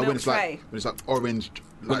assortments. You know, when it's like orange,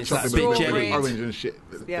 like chocolate with orange and shit.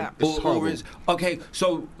 Yeah. It's horrible. Okay,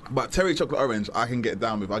 so but Terry chocolate orange, I can get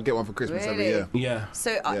down with. I get one for Christmas every year. Yeah.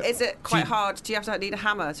 So is it quite hard? Do you have to need a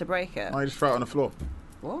hammer to break it? I just throw it on the floor.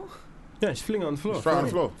 What? Yeah, just fling it on the floor. Just throw it on the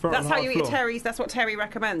floor. That's how you eat Terry's. That's what Terry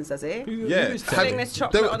recommends, does he? Yeah. Fling this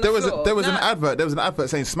chocolate on the floor. There was an advert. There was an advert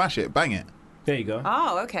saying "Smash it, bang it." There you go.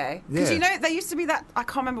 Oh, okay. Because Yeah. you know there used to be that, I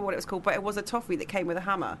can't remember what it was called, but it was a toffee that came with a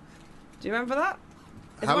hammer. Do you remember that?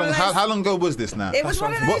 How long ago was this now? It was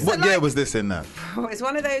one of those What that, year was this in now? It's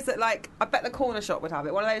one of those that, like, I bet the corner shop would have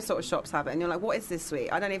it. One of those sort of shops have it, and you're like, what is this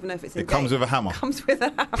sweet? I don't even know if it's in It comes with a hammer. It comes with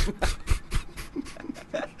a hammer.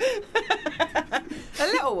 A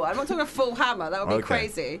little one. I'm not talking a full hammer. That would be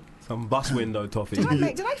crazy. Some bus window toffee. Did I Do you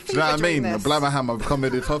know what I mean? this? A Blammer hammer come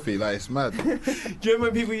with the toffee, like it's mad. Do you remember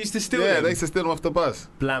when people used to steal them? Yeah, they used to steal them off the bus.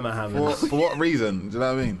 Blammer hammers. For what reason? Do you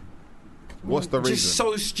know what I mean? What's the reason? Just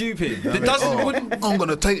so stupid. You know It doesn't. wouldn't. I'm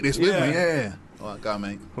gonna take this with me. Yeah. All right, go on,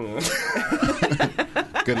 mate.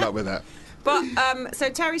 Good luck with that. But so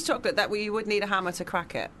Terry's chocolate, that you would need a hammer to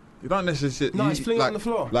crack it. You don't necessarily. No, it's fling it on the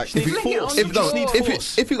floor. Like Just if fling it on the floor.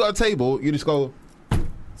 if you got a table, you just go. So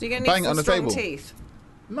you're gonna bang need it on some the strong table. teeth.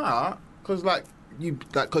 Nah, because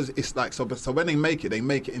because it's like so when they make it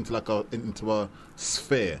into a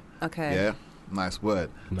sphere. Okay. Yeah. Nice word.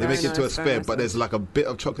 Nice. They make it into a Very sphere, nice but there's like a bit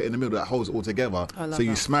of chocolate in the middle that holds it all together. I love So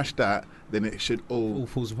you that. smash that, then it should all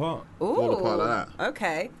falls apart. fall apart like that.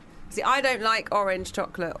 Okay. See, I don't like orange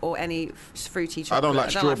chocolate or any fruity chocolate. I don't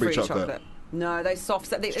like strawberry fruity chocolate. No, those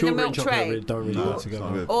softs in the Strawberry milk and chocolate tray. don't really go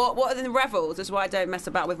together. Or what are the Revels? Is why I don't mess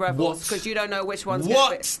about with Revels, What? because you don't know which one's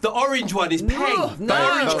What? The orange one is peng. No.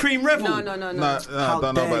 The orange cream Revel. No. No, How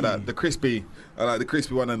don't know dare about that. you. The crispy, I like the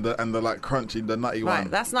crispy one and the like crunchy, the nutty Right,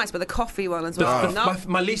 one. that's nice, but the coffee one as well. No.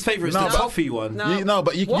 My least favourite is No, the but- toffee one. No.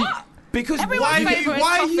 But you What? Because Everyone's favourite is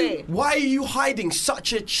toffee. why are you hiding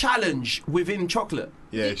such a challenge within chocolate?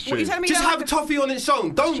 yeah, it's What, true. you telling me Just you don't have like toffee on its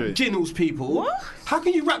own. Don't True. ginnels people. What? How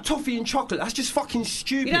can you wrap toffee in chocolate? That's just fucking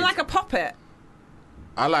stupid. You don't like a poppet?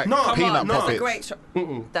 I like No, come peanut on, no. puppets. Great.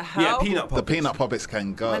 Mm-mm. The hell? Yeah, peanut The puppets. peanut puppets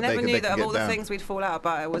can go. I never they knew can that of get all the down. things we'd fall out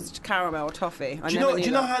about, it was caramel or toffee. Do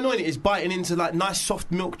you know how annoying it is biting into like nice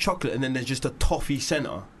soft milk chocolate and then there's just a toffee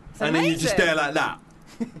centre, and then you're just amazing. there like that,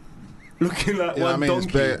 looking like You know what I one mean?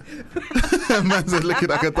 donkey. It's Man's looking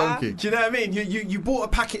like a donkey. Do you know what I mean? You bought a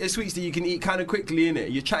packet of sweets that you can eat kind of quickly in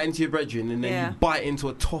it. You're chatting to your brethren and then Yeah. you bite into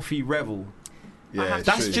a toffee Revel. Yeah, it's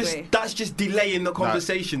That's true. just delaying the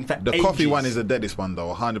conversation for The ages. coffee one is the deadest one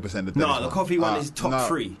though, 100% the deadest No, one. the coffee one is top no,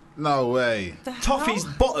 3. No way. Toffee's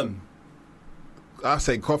bottom. I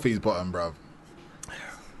say coffee's bottom, bruv.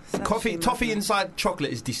 Toffee inside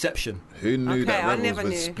chocolate is deception. Who knew that I Rebels never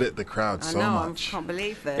would knew. split the crowd I so know, much? I can't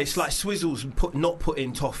believe this. It's like Swizzles not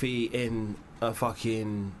putting toffee in a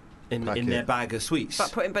fucking in their bag of sweets,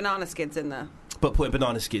 But putting banana skids in there. but putting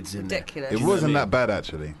banana skids in Ridiculous. there. It wasn't that bad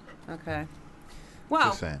actually. Okay. Well,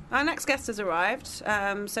 Just saying. our next guest has arrived.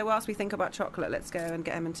 So whilst we think about chocolate, let's go and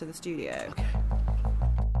get him into the studio.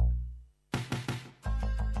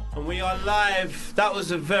 And we are live. That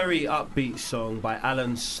was a very upbeat song by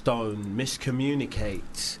Alan Stone,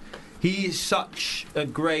 Miscommunicate. He is such a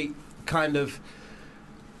great kind of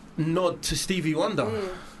nod to Stevie Wonder,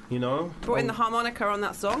 you know? Brought in the harmonica on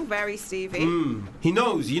that song, very Stevie. He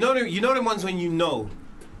knows. You know the ones when you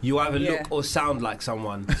either Yeah. look or sound like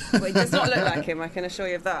someone. Well, he does not look like him, I can assure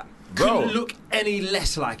you of that. Couldn't look any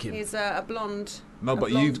less like him. He's a blonde. No, a but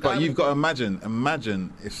blonde you've guy got with- to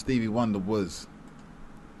imagine if Stevie Wonder was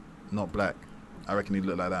not black. I reckon he'd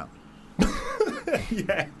look like that.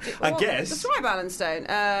 Yeah, I Well, guess. Describe Alan Stone.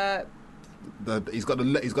 He's got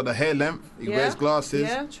the hair length. He wears glasses.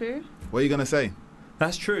 Yeah, true. What are you gonna say?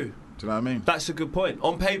 That's true. Do you know what I mean? That's a good point.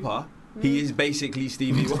 On paper, he is basically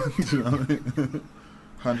Stevie Wonder. Do you know what I mean?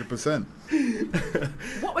 100%.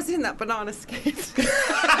 What was in that banana skid?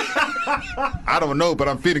 I don't know, but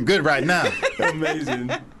I'm feeling good right now.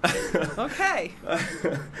 Amazing. Okay.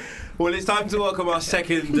 Well, it's time to welcome our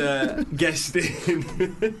second guest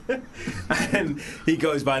in. And he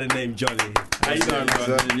goes by the name Johnny. How you doing,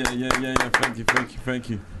 man? Yeah. Thank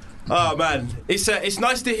you. Oh, man. It's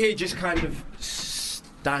nice to hear just kind of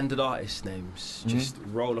standard artist names just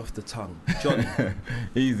roll off the tongue. Johnny.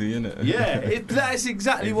 Easy, innit? Yeah, that's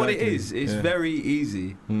exactly what it is. It's very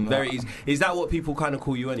easy. Very easy. Is that what people kind of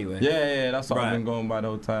call you anyway? Yeah, that's what I've been going by the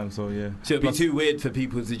whole time, so yeah. So it'd be too weird for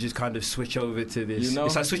people to just kind of switch over to this. You know?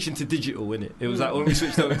 It's like switching to digital, innit? It was like when we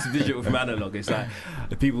switched over to digital from analog, it's like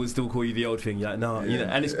the people would still call you the old thing. You're like, no, you know,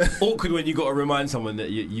 and it's awkward when you got to remind someone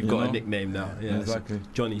that you've got a nickname now. Yeah, exactly. So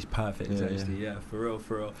Johnny's perfect, actually. Yeah, for real.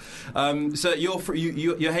 So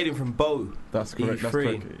you're hailing from Bow. That's correct.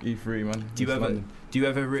 E3, man. Do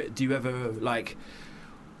you ever like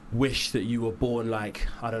wish that you were born like,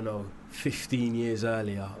 I don't know, 15 years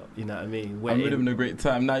earlier? You know what I mean? It would have been a great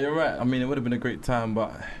time. Now you're right. I mean, it would have been a great time,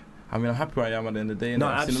 but I mean, I'm happy where I am at the end of the day. No,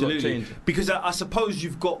 I've absolutely. seen a lot change. Because I suppose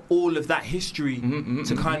you've got all of that history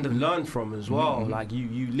to kind of learn from as well. Like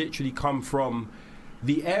you literally come from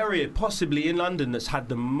the area, possibly in London, that's had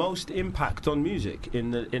the most impact on music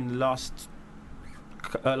in the last.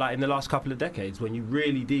 Like in the last couple of decades, when you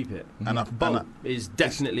really deep it, Bow is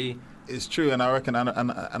definitely. It's true, and I reckon,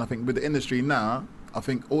 and I think with the industry now, I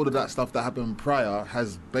think all of that stuff that happened prior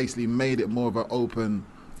has basically made it more of an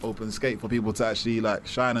open skate for people to actually like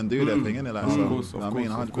shine and do their thing, innit? Like, of course, I mean,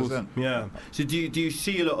 100%. Yeah. So do you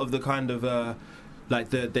see a lot of the kind of like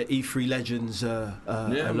the E3 legends a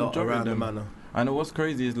lot around the manor? And what's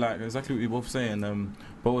crazy is like exactly what you're both saying.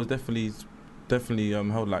 Bow was definitely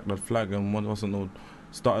held like the flag and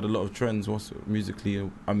started a lot of trends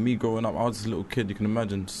musically. And me growing up, I was just a little kid, you can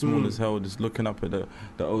imagine, small as hell, just looking up at the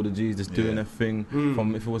older G's, just doing their thing.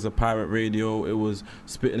 From if it was a pirate radio, it was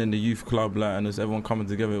spitting in the youth club, like, and there's everyone coming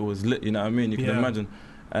together, it was lit, you know what I mean? You can imagine.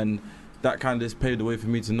 And that kind of just paved the way for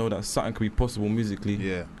me to know that something could be possible musically.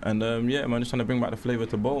 Yeah. And man, just trying to bring back the flavour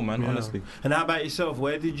to Bow, man, honestly. And how about yourself?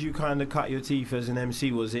 Where did you kind of cut your teeth as an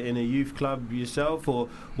MC? Was it in a youth club yourself, or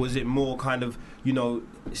was it more kind of, you know,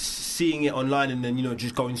 seeing it online and then, you know,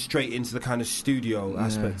 just going straight into the kind of studio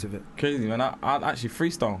aspect of it? Crazy, man. I actually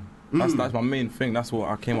freestyle. That's my main thing. That's what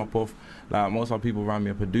I came up with. Like, most of the people around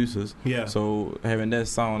me are producers. Yeah. So hearing their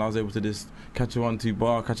sound, I was able to just catch a 1-2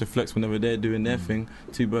 bar, catch a flex whenever they're doing their thing.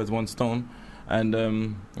 2 birds, 1 stone.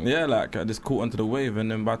 And like I just caught onto the wave. And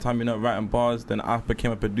then by the time you're not writing bars, then I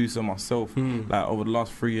became a producer myself. Like over the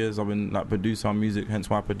last 3 years, I've been like producing our music. Hence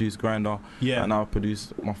why I produce Grinder. Yeah. And now I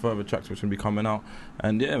produce my further tracks, which will be coming out.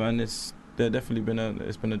 And yeah, man, it's been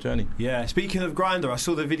a journey. Yeah. Speaking of Grinder, I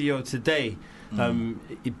saw the video today.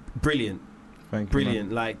 Brilliant. Thank you,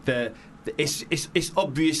 brilliant. Man. Like it's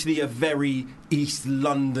obviously a very East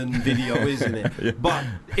London video, isn't it? Yeah. But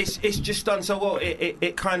it's just done so well.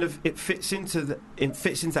 It fits into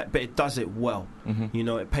that, but it does it well. You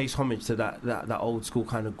know, it pays homage to that old school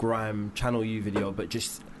kind of grime Channel U video, but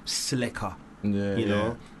just slicker. Yeah, you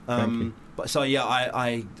know. Thank you. But so yeah,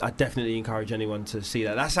 I definitely encourage anyone to see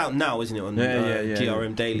that. That's out now, isn't it? On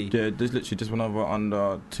GRM Daily. Yeah, there's literally just went over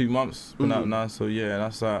under 2 months. Been out now, so yeah,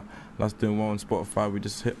 that's doing well on Spotify. We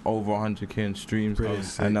just hit over 100k in streams,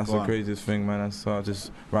 and that's the craziest thing, man. That's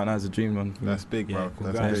just right now is a dream, man. That's big, bro.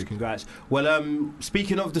 Congrats. Well,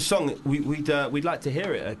 speaking of the song, we'd like to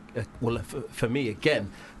hear it. For me again,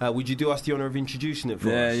 would you do us the honour of introducing it for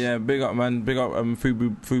us? Yeah. Big up, man. Big up,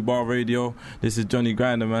 Fubar Radio. This is Johnny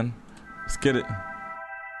Grinder, man. Let's get it.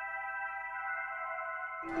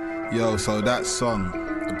 Yo, so that song,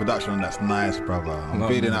 the production on that's nice, brother. I'm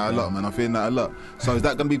feeling that a lot, man. I'm feeling that a lot. So is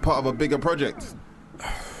that going to be part of a bigger project?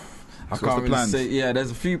 I can't really say. Yeah,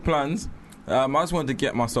 there's a few plans. I just wanted to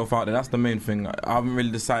get myself out there. That's the main thing. I haven't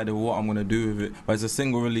really decided what I'm going to do with it. But it's a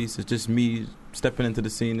single release. It's just me stepping into the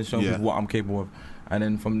scene and showing people what I'm capable of. And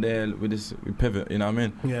then from there, we pivot. You know what I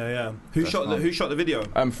mean? Yeah. Who shot the video?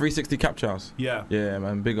 360 Capture House. Yeah,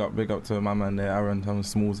 man. Big up to my man there, Aaron.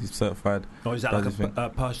 Smalls. He's certified. Oh, is that like a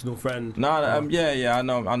personal friend? No, I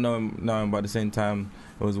know him. But at the same time,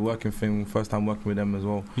 it was a working thing. First time working with them as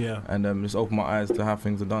well. Yeah. And just opened my eyes to how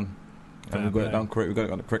things are done. And we got it done correct. We got it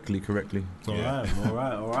done correctly. All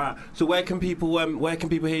right. So where can people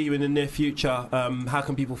hear you in the near future? How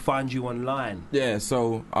can people find you online? Yeah,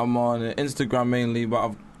 so I'm on Instagram mainly, but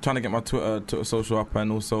I'm trying to get my Twitter social up and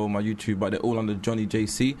also my YouTube, but they're all under Johnny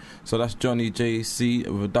JC. So that's Johnny JC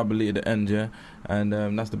with a double E at the end, yeah. And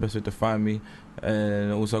that's the best way to find me.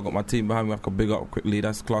 And also I've got my team behind me. I've got big up quickly.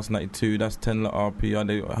 That's Class 92. That's 10 RP.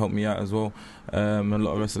 They help me out as well. A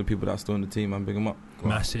lot of the rest of the people that are still in the team, I'm big them up.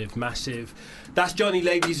 Massive. That's Johnny,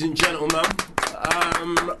 ladies and gentlemen.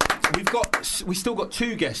 We still got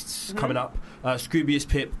 2 guests coming up. Scroobius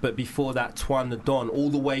Pip, but before that, Twan the Don, all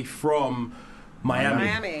the way from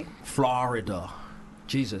Miami, Florida.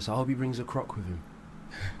 Jesus, I hope he brings a croc with him.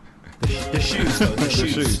 The shoes, though. The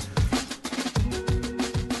shoes.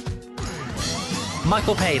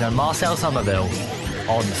 Michael Payne and Marcel Somerville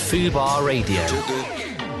on Fubar Radio.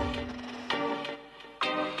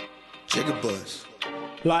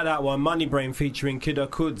 Like that one, Money Brain featuring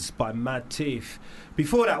Kidda Kuds by Mad Teeth.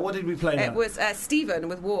 Before that, what did we play now? It was Stephen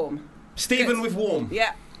with Warm. Stephen with Warm?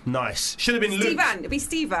 Yeah. Nice. Should have been Luke. Stevan. It'd be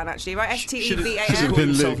Stevan, actually, right? S-T-E-V-A-N. Should have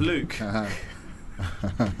been Luke.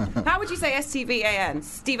 How would you say S-T-V-A-N?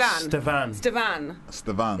 Stevan.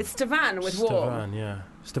 It's Stevan with Warm. Stevan, yeah.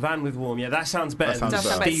 Stevan with Warm. Yeah, that sounds better than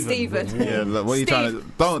Steven. Yeah, look, what are you trying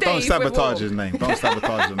to... Don't sabotage his name. Don't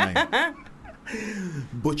sabotage his name.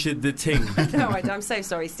 Butchered the ting. No, I'm so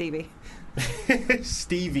sorry, Stevie.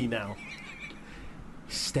 Stevie now.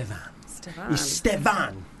 Stevan. Stevan. It's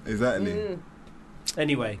Stevan. Exactly.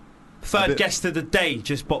 Anyway, third guest of the day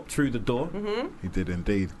just bopped through the door. He did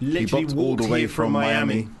indeed. Literally he bopped all the way from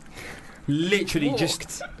Miami. Literally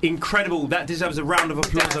just incredible. That deserves a round of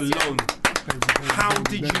applause alone. How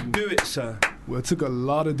did you do it, sir? Well, it took a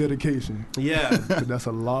lot of dedication. Yeah. That's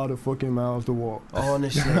a lot of fucking miles to walk.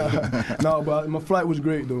 Honestly. No, but my flight was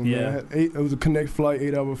great, though, Yeah. man. It was a connect flight,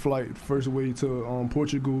 8-hour flight, first way to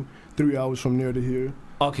Portugal, 3 hours from there to here.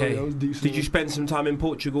 Okay. So that was decent. Did you spend some time in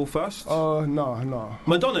Portugal first? No.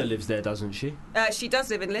 Madonna lives there, doesn't she? She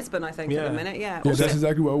does live in Lisbon, I think, at the minute, yeah. Yeah, that's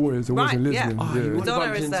exactly where I was. It was in Lisbon. Oh, you would have Madonna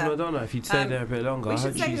bumped is into there. Madonna if you'd stayed there a bit longer. We I should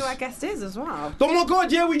heard say she's- who our guest is as well. Oh my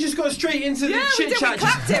god, yeah, we just got straight into the we chit did. chat. We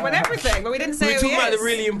clapped it and everything, but we didn't say We're who talking he about is. the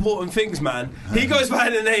really important things, man. He goes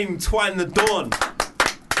by the name Twan the Dawn.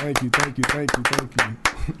 Thank you.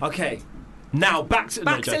 Okay, now back to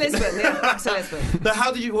Lisbon. Yeah, back to Lisbon. Now,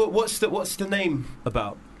 how did you? What's the name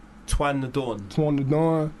about? Twan the Dawn. Twan the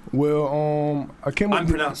Dawn. Well, I came up. I'm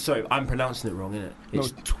pronouncing it wrong, isn't it?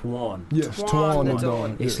 It's Twan. Yes, Twan the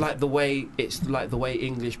Dawn. It's like the way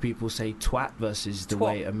English people say twat versus the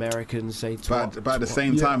way Americans say twat. But at the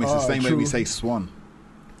same time, it's the same way we say swan.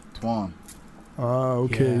 Twan.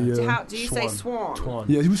 Okay, yeah. How do you say swan? Twan.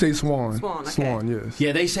 Yeah, you say swan. Swan, okay. Swan, yes.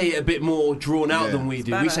 Yeah, they say it a bit more drawn out than we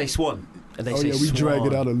do. We say swan, and they say we swan. drag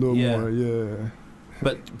it out a little more, yeah.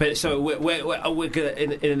 But so we're gonna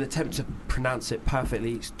in an attempt to pronounce it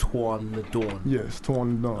perfectly. It's Twan the Dawn. Yes,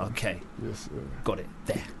 Twan the Dawn. Okay. Yes, sir. Got it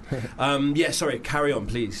there. Sorry. Carry on,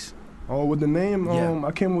 please. Oh, with the name,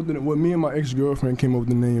 I came up with me and my ex-girlfriend came up with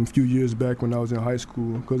the name a few years back when I was in high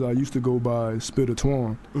school because I used to go by Spitter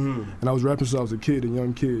Twan, and I was rapping since I was a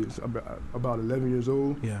young kid, about 11 years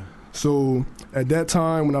old. Yeah. So at that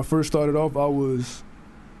time when I first started off, I was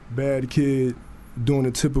bad kid doing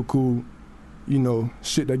the typical,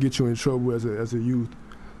 shit that gets you in trouble as a youth.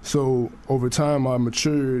 So over time I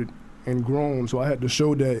matured and grown, so I had to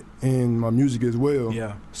show that in my music as well.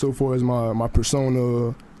 Yeah. So far as my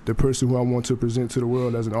persona, the person who I want to present to the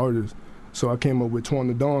world as an artist. So I came up with Twan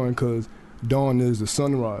the Dawn because dawn is the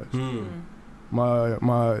sunrise.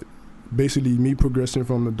 My basically me progressing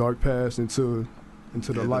from the dark past into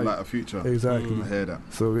the light. The light of future. Exactly. I hear that.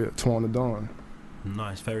 So yeah, Twan the Dawn.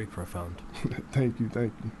 Nice, very profound. Thank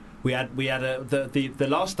you. We had the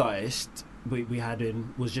last artist we had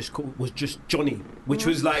in was just Johnny, which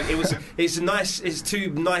was like it's two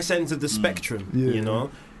nice ends of the spectrum. Yeah.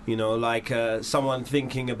 Like someone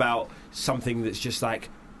thinking about something that's just like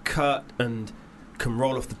curt and can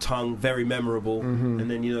roll off the tongue, very memorable,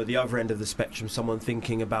 and then the other end of the spectrum, someone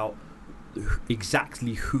thinking about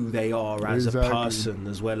exactly who they are as a person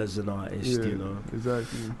as well as an artist.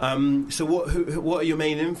 Exactly. So what are your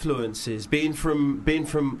main influences? Being from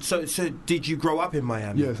so did you grow up in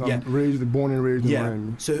Miami? Yes, I'm born and raised in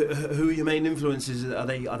Miami. So who are your main influences? Are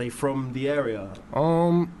they from the area?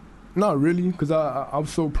 Not really, because I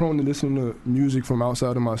was so prone to listening to music from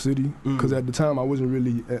outside of my city. Because at the time I wasn't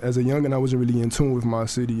really, as a youngin', I wasn't really in tune with my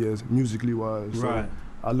city as musically wise. Right. So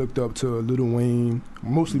I looked up to Lil Wayne,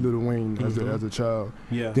 mostly Lil Wayne as a child.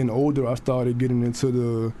 Yeah. Then older, I started getting into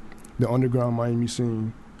the underground Miami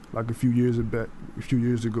scene, like a few years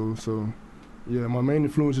ago. So, yeah, my main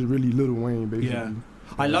influence is really Lil Wayne, basically. Yeah.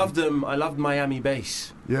 I loved Miami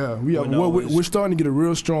bass. Yeah, we're starting to get a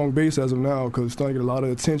real strong bass as of now because it's starting to get a lot of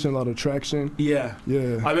attention, a lot of traction. Yeah.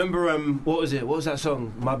 Yeah. I remember, what was it? What was that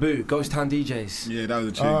song? Mabu, Ghost Town DJs. Yeah, that was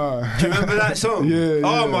a tune. Do you remember that song? Yeah.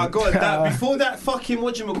 Oh my god, before that fucking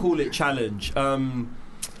whatchamacallit challenge,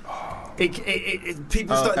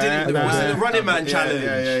 people started doing it. Was it the Running Man challenge?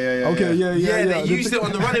 Yeah. Okay, yeah. They used it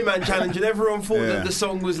on the Running Man challenge, and everyone thought that the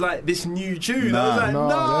song was like this new tune. I was like,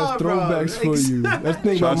 that's throwbacks for you. That's the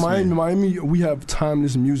thing about Miami. We have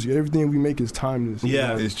timeless music. Everything we make is timeless.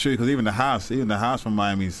 Yeah, it's true because even the house from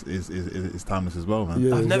Miami is timeless as well, man.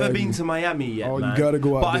 Yeah, I've never been to Miami yet, man. You gotta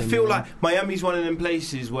go out but there, I feel man. like Miami's one of them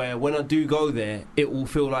places where when I do go there, it will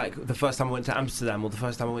feel like the first time I went to Amsterdam or the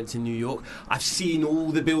first time I went to New York. I've seen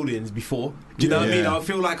all the buildings before before. Do you know what I mean? I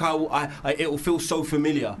feel like it will feel so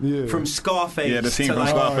familiar. Yeah. From Scarface the scene to from like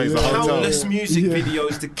Scarface, the hotel. countless music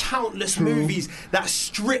videos, to countless movies that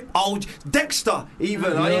strip old Dexter.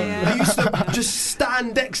 Even I used to just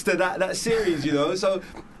stand Dexter, that series, you know. So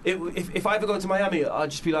if I ever go to Miami,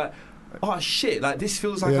 I'd just be like, oh shit! Like this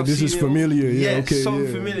feels like I've this seen is it familiar. all. Yeah, okay,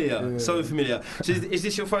 familiar, so familiar. So is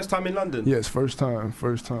this your first time in London? Yes, first time.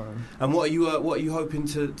 And what are you hoping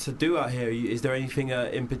to do out here? Is there anything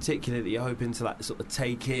in particular that you're hoping to like sort of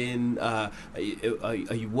take in? Are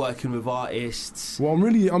you working with artists? Well,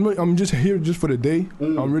 I'm just here just for the day.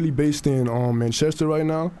 I'm really based in Manchester right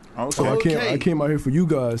now. So I came out here for you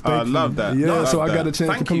guys. I love that. Yeah, I got a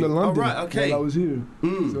chance to come to London while I was here.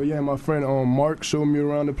 So yeah, my friend Mark showed me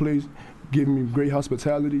around the place, giving me great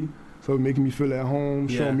hospitality, so making me feel at home,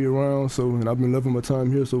 showing me around. And I've been loving my time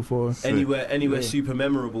here so far. Anywhere super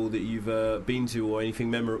memorable that you've been to, or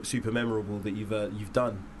anything super memorable that you've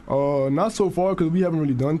done? Not so far, because we haven't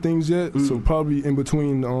really done things yet. So probably in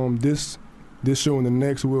between this show and the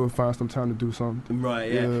next, we'll find some time to do something.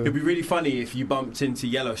 Right, yeah. It'd be really funny if you bumped into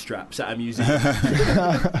Yellow Straps at a museum.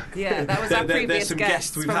 Yeah, that was our previous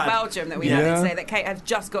guest from Belgium that we had today, that Kate has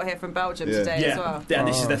just got here from Belgium today as well. Yeah,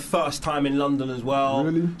 this is their first time in London as well.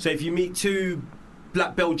 Really? So if you meet two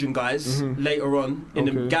black Belgian guys later on in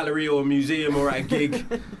a gallery or a museum or at a gig,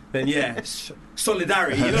 then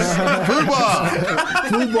solidarity, you know? Football!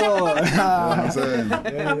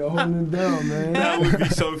 Yeah, you're holding it down, man. That would be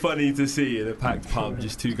so funny to see in a packed pub,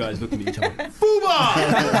 just two guys looking at each other. Football!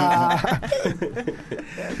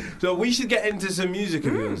 So we should get into some music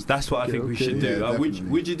of yours. That's what I think we should do.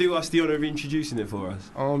 Would you do us the honour of introducing it for us?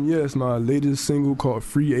 Yeah, it's my latest single called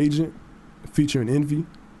Free Agent, featuring Envy.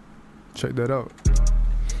 Check that out.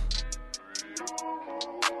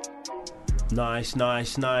 Nice. That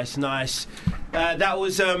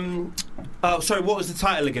was sorry, what was the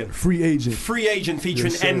title again? Free Agent. Free Agent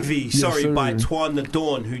featuring Envy, by Twan the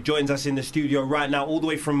Dawn, who joins us in the studio right now, all the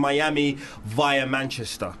way from Miami via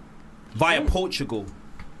Manchester, via Portugal,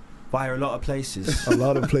 via a lot of places.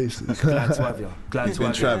 Glad to have you. Glad to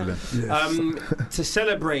have traveling. you. Yes. To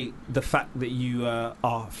celebrate the fact that you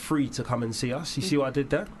are free to come and see us, you see what I did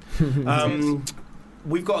there?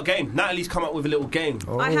 We've got a game. Natalie's come up with a little game.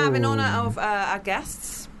 I have, in honour of our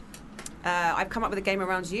guests, I've come up with a game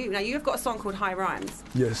around you. Now, you've got a song called High Rhymes.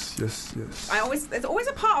 Yes. There's always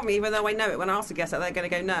a part of me, even though I know it, when I ask a guest that they're going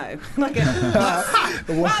to go no.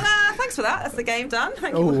 Thanks for that. That's the game done.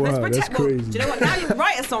 Thank you. Wow, that's crazy. Do you know what? Now you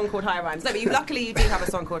write a song called High Rhymes. No, but luckily you do have a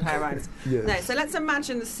song called High Rhymes. Yes. No, so let's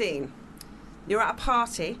imagine the scene. You're at a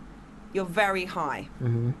party. You're very high.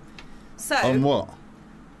 So on what?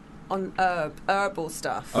 On herbal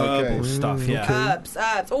stuff. Okay. Herbal stuff, yeah. Herbs,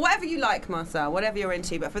 or whatever you like, Marcel, whatever you're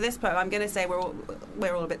into. But for this poem, I'm going to say we're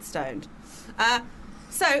all a bit stoned.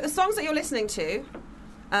 So the songs that you're listening to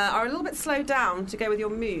are a little bit slowed down to go with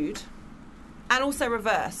your mood, and also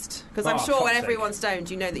reversed. Because I'm sure when everyone's stoned,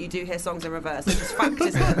 you know that you do hear songs in reverse. It's just fact,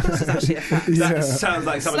 isn't it? This is actually a fact. That sounds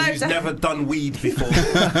like someone who's never done weed before.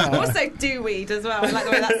 Also do weed as well. I like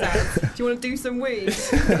the way that sounds. Do you want to do some weed?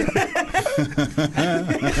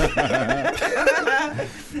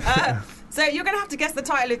 So you're going to have to guess the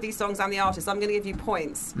title of these songs and the artist. I'm going to give you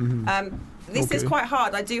points. This is quite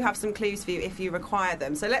hard. I do have some clues for you if you require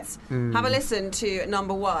them. So let's have a listen to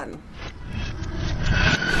number one.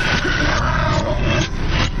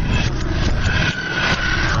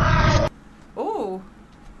 Oh,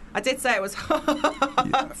 I did say it was hard,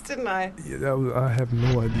 didn't I? Yeah, that was. I have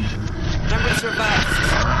no idea. Remember, it's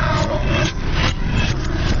reversed.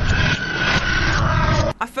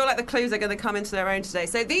 I feel like the clues are going to come into their own today.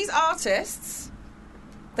 So these artists,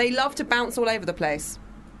 they love to bounce all over the place.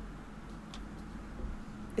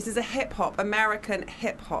 This is a American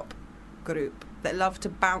hip-hop group that love to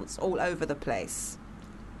bounce all over the place.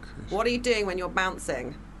 What are you doing when you're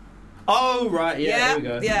bouncing? Oh, right, there we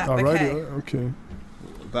go. Yeah, okay.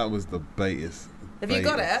 That was the baitest. Have you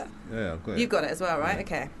got it? Yeah, I've got it. You've got it as well, right?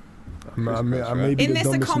 Okay. I may be in the this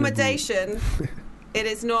dumbest accommodation, it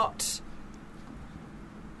is not...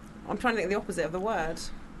 I'm trying to think of the opposite of the word.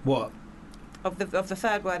 What? Of the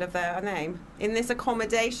third word of their name. In this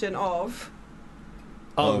accommodation of...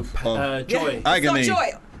 joy. Yeah, agony. It's not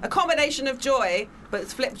joy. Accommodation of joy, but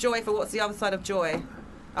it's flip joy for what's the other side of joy.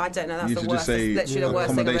 I don't know. That's you the should worst. just say That's literally the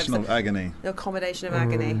worst thing I've ever accommodation of agony. The accommodation of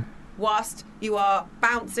agony. Whilst you are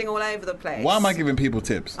bouncing all over the place. Why am I giving people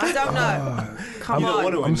tips? I don't know. Come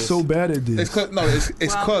on. I'm so bad at this.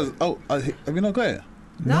 It's because have you not got it?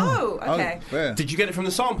 No. Okay. Did you get it from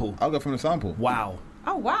the sample? I got it from the sample. Wow.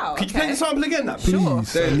 Oh wow. Could you play the sample again? That sure.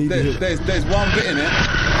 There's one bit in it.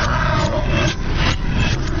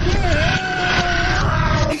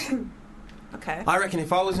 Okay. I reckon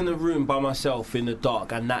if I was in a room by myself in the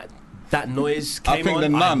dark and that noise came on, I think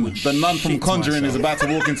the nun from Conjuring is about to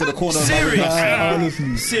walk into the corner.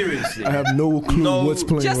 Seriously, Seriously, I have no clue what's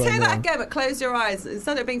playing Just right say now. that again, but close your eyes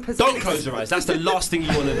instead of being possessed. Don't close your eyes. That's the last thing you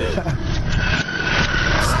want to do.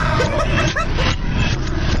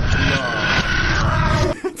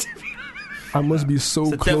 I must be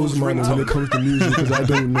so close-minded when it comes to music because I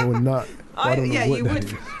don't know not. I don't know what you that would.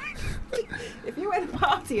 is. If you went to a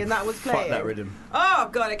party and that was playing. Fuck that rhythm. Oh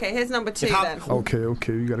god. Okay, here's number 2 then. Okay,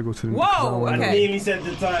 you gotta go to the. Whoa. I Okay. nearly said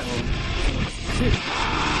the title.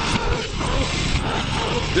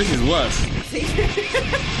 This is worse.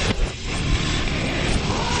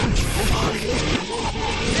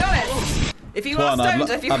 Be honest. If you are Tuan,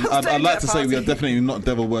 stoned, I'd like to say we are definitely not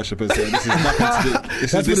devil worshippers. So this is nothing to do.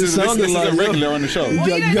 This That's what it is sounded a like, regular on the show. You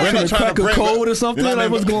guys trying to crack a code or something?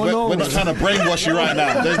 Like what's going on? We're not trying to brainwash you right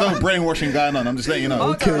now. There's no brainwashing going on. I'm just letting you know.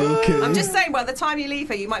 Okay. I'm just saying, by the time you leave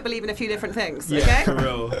here, you might believe in a few different things. Yeah, okay? for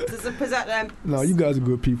real. No, you guys are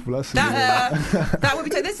good people. I see That would be.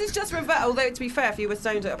 This is just reverse. Although to be fair, if you were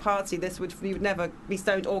stoned at a party, you would never be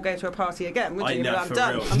stoned or go to a party again, would you? I'm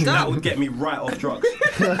done. Real. I'm done. That would get me right off drugs.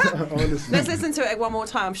 Let's listen to it one more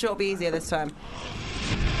time. I'm sure it'll be easier this time. Come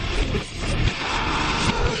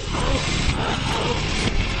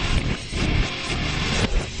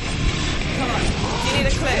on. Do you need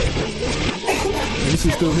a clue? This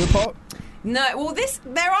is still hip hop. No. Well,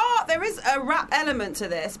 there is a rap element to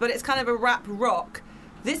this, but it's kind of a rap rock.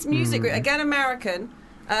 This music group, again American,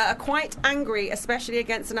 are quite angry, especially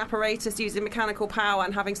against an apparatus using mechanical power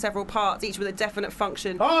and having several parts, each with a definite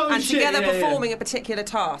function, and together performing a particular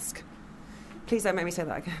task. Please don't make me say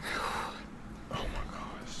that again. Oh my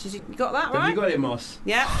gosh. You got that right? Have you got it, Moss?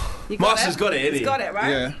 Yeah. You got Moss has got it, He's got it, right?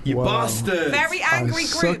 Yeah. You bastard. Very angry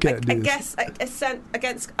group against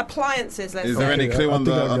appliances, let's Is say. there any clue on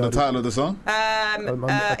the title of the song?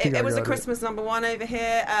 It was a Christmas number 1 over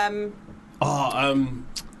here.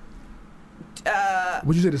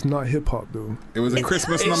 Would you say it's not hip hop though? It was a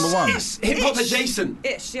Christmas number 1. It's hip hop adjacent.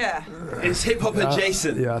 Ish, yeah. It's hip hop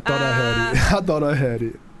adjacent. Yeah, I thought I had it. I thought I had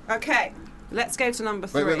it. Okay, let's go to number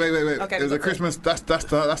 3. Wait. Okay, it was a Christmas. That's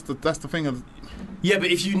the thing of. Yeah,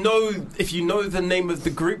 but if you know the name of the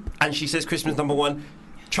group and she says Christmas number 1,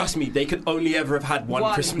 trust me, they could only ever have had one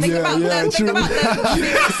Christmas. Think about them.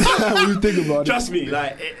 When you think about it. Trust me,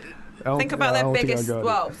 like. Think about their biggest.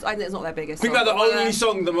 Well, I think it's not their biggest. Think about the only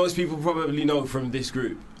song that most people probably know from this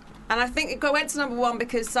group. And I think it went to number 1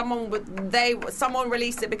 because someone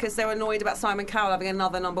released it because they were annoyed about Simon Cowell having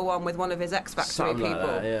another number 1 with one of his X Factory people, like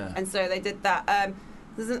that, yeah. and so they did that.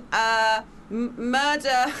 There's an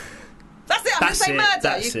murder. That's it. I'm going to say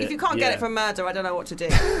murder. If you can't get it from murder, I don't know what to do.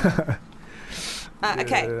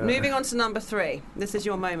 Okay, moving on to number 3. This is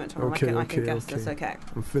your moment, Tom. I can guess this. Okay.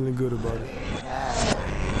 I'm feeling good about it.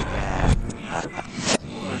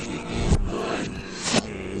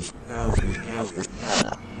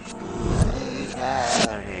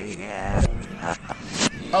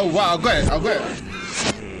 Oh wow, I've got it.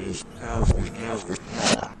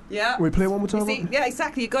 Yeah. Wait, play it one more time. Yeah,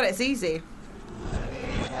 exactly. You got it. It's easy.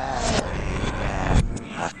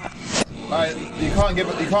 Alright, you can't give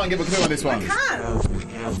a clue on this one. I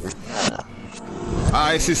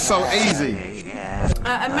can. This is so easy.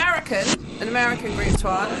 An American group,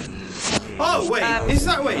 Tuan. Oh wait, is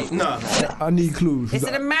that no? I need clues. It's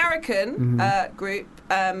an American group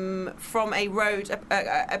from a road,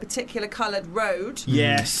 a particular coloured road.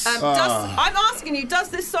 Yes. I'm asking you, does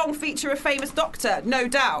this song feature a famous doctor? No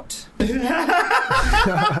doubt. Is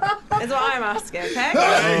what I'm asking. Okay.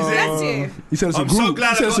 Bless you. He said it's a I'm group. so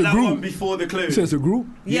glad I got that group. one before the clue. He said it's a group.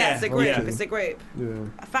 Yeah, it's a group. Yeah. It's a group. Yeah. In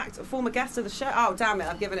fact, a former guest of the show. Oh damn it!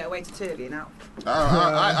 I've given it away to 2 of you now.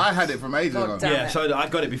 I had it from ages ago. Yeah, so I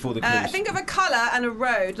got it before the clues. Think of a colour and a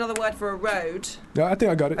road. Another word for a road. Yeah, I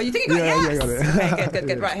think I got it. Oh, you think you got it? Yeah, Yes. I got it. Okay,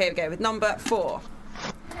 good. Right, here we go with number 4.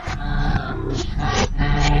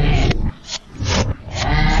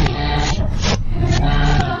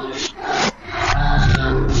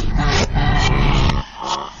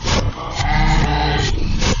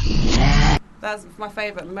 That's my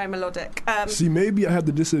favourite, very melodic. See, maybe I have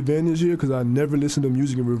the disadvantage here because I never listen to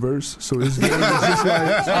music in reverse. So this game is just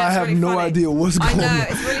like, I have no idea what's going on. I know,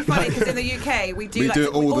 it's really funny because in the UK we do it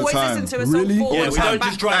all the time. Listen to a song forward. Yeah, we don't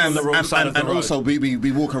just drive on the wrong side of the road. And also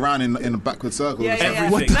we walk around in a backward circle.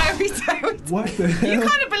 Everything. No, we don't. What the hell? You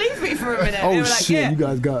kind of believed me for a minute. Oh we were like, shit, yeah. you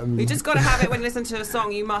guys got me. You just got to have it when you listen to a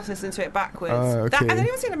song. You must listen to it backwards. Okay. Have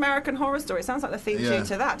anyone seen American Horror Story? It sounds like the theme tune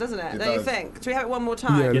to that, doesn't it? Don't you think? Should we have it one more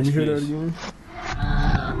time? Yeah, let me hear that again.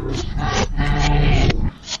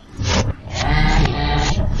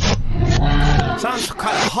 Sounds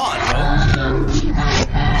kind of hard, though.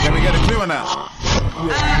 I'm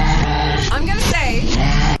going to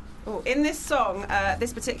say, in this song,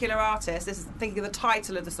 this particular artist, this is thinking of the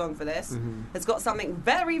title of the song for this, has got something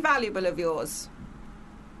very valuable of yours.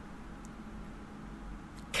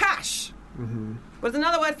 Cash. What's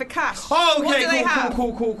another word for cash? Oh, okay, what do they have?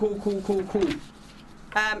 Cool.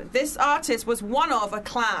 This artist was one of a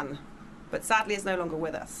clan, but sadly is no longer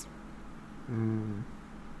with us.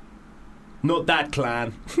 Not that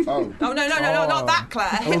clan. Oh no, not that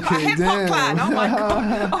clan. Hip hop clan. Oh my god.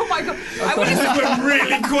 I would have We're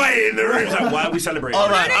really quiet in the room. Like, why are we celebrating? All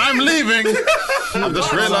right, I'm leaving. I've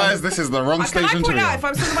just realised this is the wrong station to be. Can I point out, if I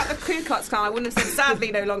was talking about the Ku Klux Klan, I wouldn't have said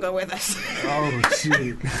sadly no longer with us. Oh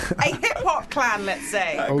shit. A hip hop clan, let's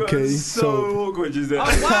say. Okay, so awkward, is it?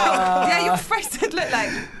 Oh wow. Yeah, your face did look like.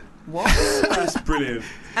 What? That's brilliant.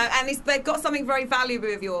 And they've got something very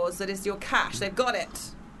valuable of yours that is your cash. They've got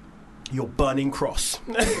it. Your burning cross.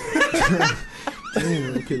 Okay,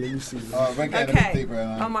 let me see. Okay.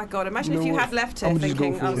 Oh my god! Imagine if you had left here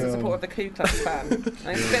thinking I was in support of the Ku Klux Klan.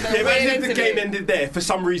 Imagine if the game ended there for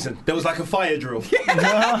some reason. There was like a fire drill. You're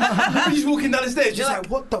just walking down the stairs, just like,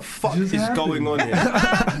 what the fuck is going on here?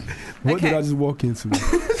 What did I just walk into?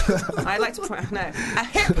 I like to point a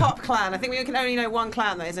hip hop clan. I think we can only know one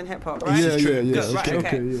clan that is in hip hop, right? Yeah. Right,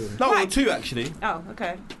 okay. No, well, two actually. Oh,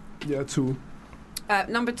 okay. Yeah, two.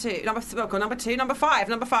 Number 5.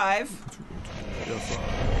 Number 5.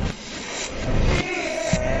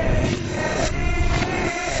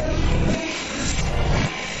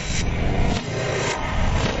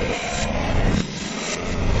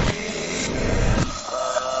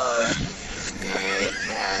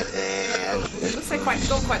 Looks like quite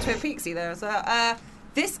Twin Peaksy there as well.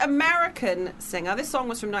 This American singer, this song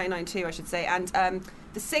was from 1992, I should say, and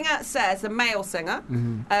the singer says, the male singer,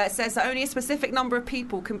 says that only a specific number of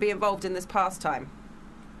people can be involved in this pastime.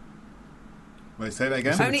 Wait, say that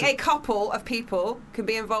again? Only a couple of people can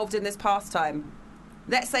be involved in this pastime.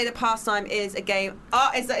 Let's say the pastime is a game.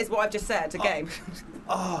 Is what I've just said, a game.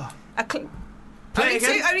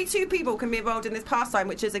 Only two people can be involved in this pastime,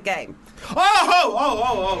 which is a game.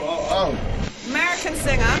 Oh! American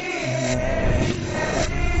singer.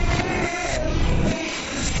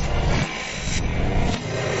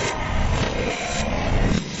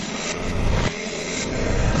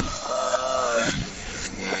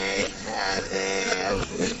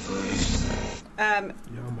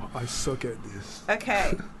 I suck at this.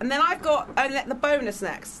 Okay, and then I've got the bonus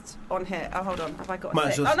next on here. Oh, hold on, have I got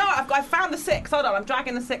a 6? Oh no, I found the 6. Hold on, I'm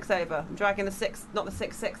dragging the 6 over. I'm dragging the 6, not the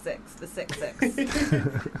 666, the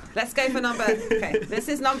 66. Let's go for number. Okay, this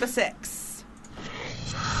is number 6.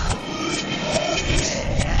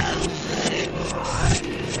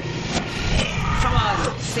 Come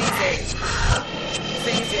on, seize it.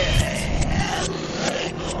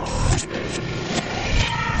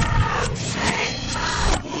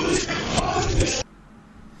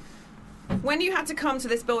 When you had to come to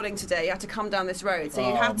this building today, you had to come down this road, so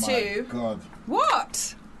you had to. Oh my God!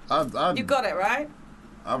 What? You got it right.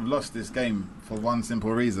 I've lost this game for one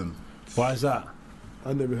simple reason. Why is that?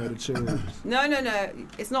 I never had a chance. No.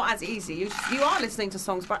 It's not as easy. You are listening to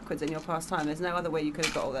songs backwards in your pastime. There's no other way you could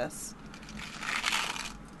have got all this.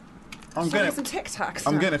 I'm getting some Tic Tacs.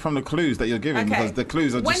 I'm getting it from the clues that you're giving because the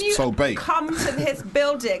clues are just so bait. When you come to this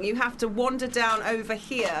building, you have to wander down over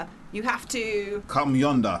here. You have to come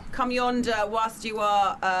yonder whilst you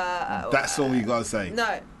are. That's all you gotta say.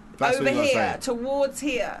 No, that's over here, towards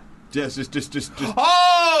here. Just.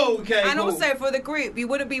 Oh, okay. And also for the group, you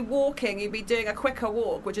wouldn't be walking; you'd be doing a quicker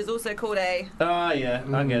walk, which is also called a. Yeah,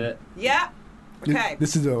 I get it. Yeah. Okay.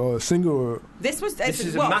 This is a single. Or? This is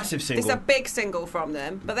a massive single. It's a big single from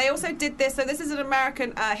them, but they also did this. So this is an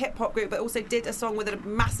American hip hop group, but also did a song with a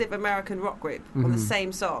massive American rock group on the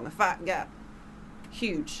same song. In fact, yeah,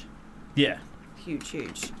 huge. Yeah.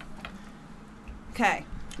 Huge. Okay,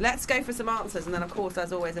 let's go for some answers, and then of course,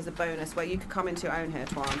 as always, there's a bonus where you could come into your own here,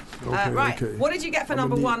 Twan. Right. Okay. What did you get for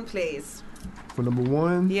number 1, please? For number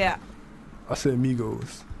 1. Yeah. I said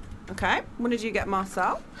Migos. Okay. What did you get,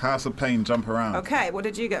 Marcel? House of Pain, Jump Around. Okay. What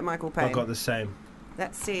did you get, Michael Payne? I got the same.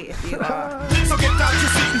 Let's see if you are. So get down your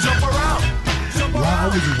seat and jump around. Wow, I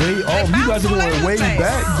was way off. You guys are going way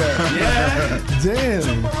back. Yeah.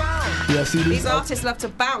 Damn. Yeah, see, these artists love to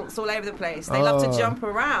bounce all over the place. They love to jump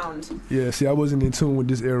around. Yeah, see, I wasn't in tune with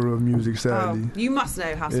this era of music, sadly. You must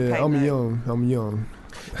know House of Pain. I'm young.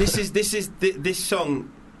 This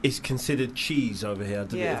song is considered cheese over here. I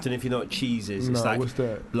don't know if you know what cheese is. No, what's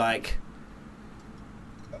that? Like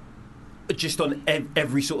just on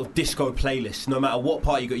every sort of disco playlist, no matter what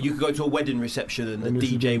party you go. You could go to a wedding reception and the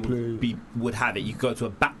DJ would have it. You could go to a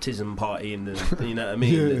baptism party and you know what I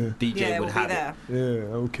mean. The DJ would have it.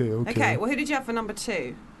 Yeah. Okay. Okay. Well, who did you have for number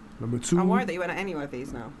 2? Number 2. I'm worried that you went at any of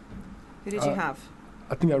these now. Who did you have?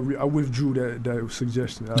 I think I withdrew that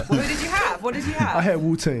suggestion. Well, who did you have? What did you have? I had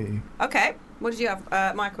Wu-Tang. Okay. What did you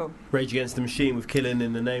have, Michael? Rage Against the Machine with Killing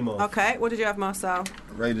in the Name of. Okay. What did you have, Marcel?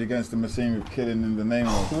 Rage Against the Machine with Killing in the Name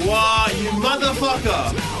of. Wow, you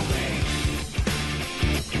motherfucker!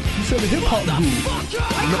 You said the hip hop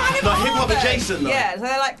group. No, hip hop adjacent though. Yeah, so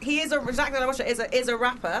they're like he is a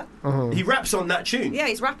rapper. He raps on that tune. Yeah,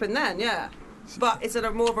 he's rapping then. Yeah, but it's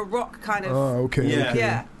more of a rock kind of. Oh, okay.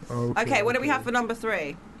 Yeah. Okay. What do we have for number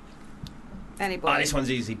 3? Anybody? This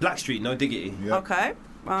one's easy. Blackstreet, No Diggity. Yep. Okay.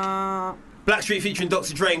 Blackstreet featuring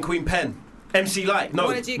Dr. Dre and Queen Pen. MC Light. No,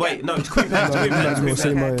 wait, no, it's Queen Pen. It's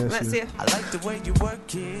Queen Pen. Let's see. I like the way you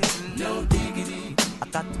work it. No diggity. I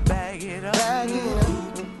got to bag it up.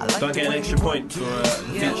 Don't get an extra point for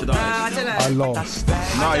featured artist. I don't know. I lost.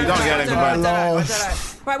 No, you don't get an extra point. I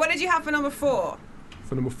lost. Right, what did you have for number 4?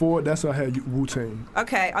 For number 4, that's what I had Wu-Tang.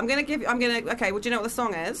 Okay, okay, well, do you know what the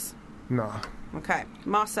song is? Nah. Okay,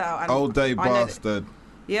 Marcel. And Old Day Bastard.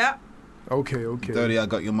 Yeah. Okay. Dirty, I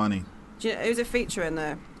Got Your Money. Who's a featuring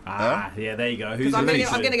there? Yeah, there you go. Who's I'm going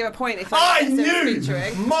to give a point if I knew!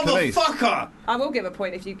 Featuring. Motherfucker! I will give a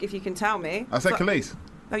point if you can tell me. I said Khalees.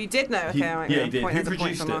 Oh, you did know? Okay, all right. Yeah, you did. Who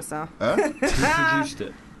produced it? Marcel. Who produced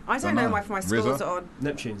it? I don't know my scores are on.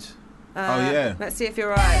 Neptunes. Yeah. Let's see if you're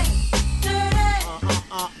right.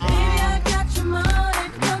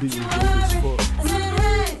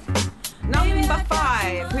 Number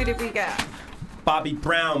 5. Who did we get? Bobby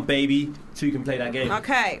Brown, baby. 2 Can Play That Game.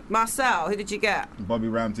 Okay, Marcel. Who did you get? Bobby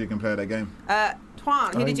Brown, 2 Can Play That Game.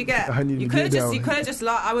 Twan, who did you get? You could have just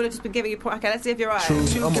I would have just been giving you point. Okay, let's see if you're right. True.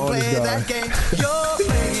 I'm an honest guy.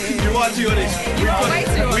 You are too honest.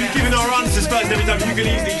 We've given our answers first every time. You can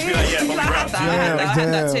easily just be like, yeah, Bobby Brown. I had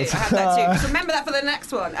that too. Just remember that for the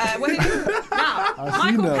next one. Now,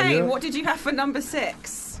 Michael Payne, what did you have for number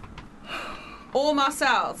 6? Or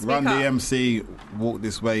Marcel, speak Run up. DMC, Walk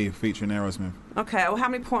This Way, featuring Aerosmith. Okay, well, how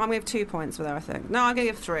many points? I'm going to give 2 points for that, I think. No, I'm going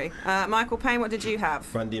to give 3. Michael Payne, what did you have?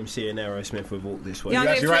 Run DMC and Aerosmith with Walk This Way. Yeah, you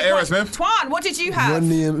actually right, Aerosmith? Twan, what did you have?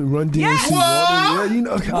 Run DMC. Yes! Yeah, you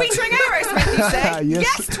know. Featuring Aerosmith, you say?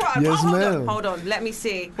 Yes, Twan. Yes, ma'am. Hold on, let me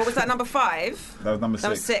see. What was that, number 5? That was number 6.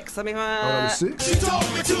 Number 6. Let me. Number 6.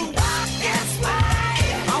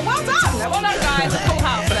 Oh, well done. Well done, guys. Full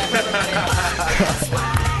house.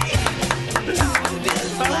 Which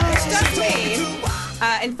does mean,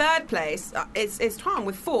 in 3rd place is Twan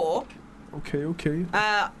with 4. Okay.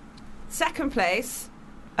 Second place,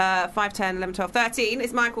 5, 10, 11, 12, 13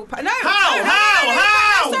 is Michael. No.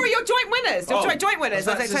 How? Sorry, you're joint winners. You're joint winners.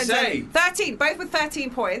 What's that to say? 13, both with 13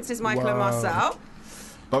 points is Michael and Marcel.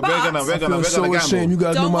 But we're gonna gamble. You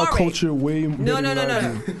guys know Don't my worry. culture way more. No.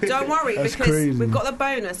 Don't worry, That's because crazy. we've got the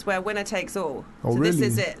bonus where winner takes all. Oh, so really?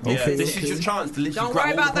 this is it. Yeah, this is your chance to literally Don't grab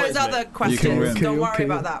worry all about the those points, other mate. questions. Don't worry Okay.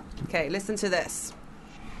 about that. Okay, listen to this.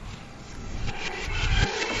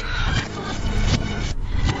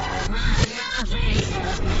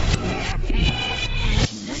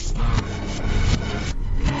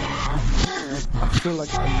 I feel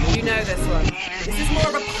like I know. You know this one. This is more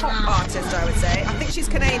of a pop artist, I would say. I think she's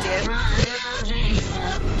Canadian.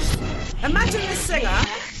 Imagine this singer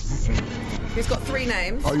who's got 3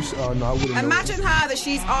 names. No, I wouldn't. Imagine her that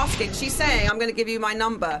she's asking. She's saying, "I'm going to give you my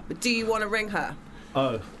number, but do you want to ring her?"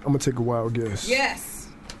 Oh. I'm gonna take a wild guess. Yes.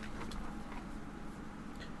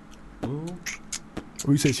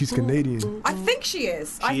 You say she's Canadian. I think she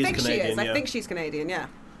is. I think she is. I think she's Canadian. Yeah.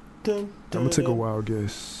 I'm gonna take a wild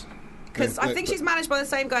guess. Because I think she's managed by the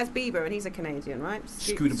same guy as Bieber, and he's a Canadian, right?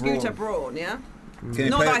 Scooter Braun, yeah?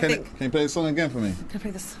 Can you play the song again for me? Can I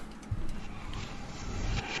play this?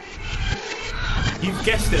 You've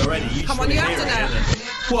guessed it already. Come on, you have to know.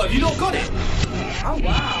 What, have you not got it? Oh,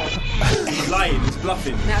 wow. He's lying, he's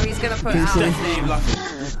bluffing. Now he's going to put it out. Definitely bluffing.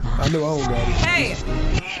 I know I don't got it. Hey,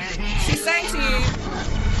 she's saying to you,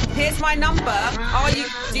 here's my number.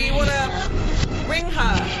 Do you want to ring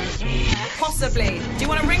her? Possibly. Do you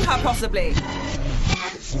want to ring her possibly?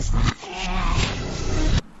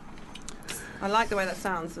 I like the way that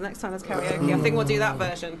sounds. The next time there's karaoke, I think we'll do that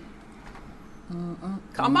version.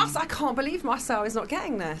 I can't believe Marcel is not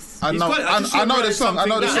getting this. I know the song. I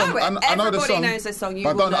know the song. Everybody knows this song.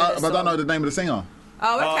 But I don't know the name of the singer.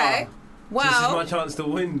 Oh, okay. Well, this is my chance to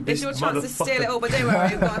win. It's your chance to steal it all, but don't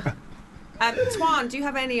worry. Twan, do you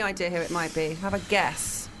have any idea who it might be? Have a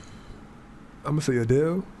guess. I'm gonna say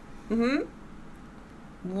Adele.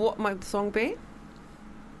 What might the song be?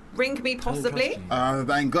 Ring Me Possibly. I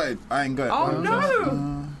ain't got it. Oh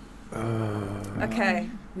no. Okay.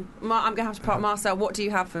 I'm gonna have to put Marcel. What do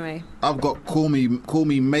you have for me? I've got Call Me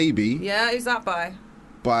Maybe. Yeah, who's that by?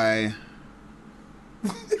 By. I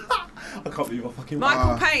can't believe I fucking.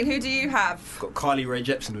 Michael Payne. Who do you have? Got Carly Rae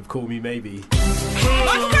Jepsen with Call Me Maybe.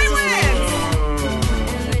 Michael Payne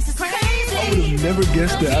wins. This is crazy. I would have never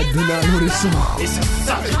guessed that. I do not know this song. It's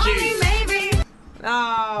such a G. Maybe.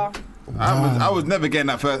 Oh. I was never getting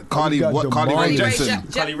that for Carly Rae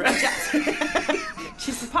Jepsen. Carly Rae.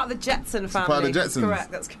 She's part of the Jetson family. Part of the Jetsons.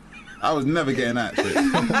 Correct. That's. I was never getting that shit.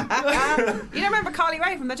 You don't remember Carly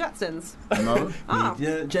Rae from the Jetsons? No. Oh.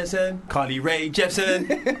 Yeah, Jepsen. Carly Rae Jepsen.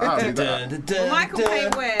 Well, Michael Payne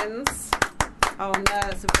wins. Oh no,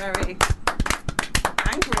 that's a very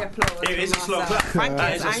angry applause. It is a slow clap.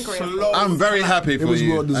 Frankie is angry. I'm very happy for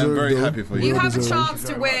you. I'm very happy for you. You have a chance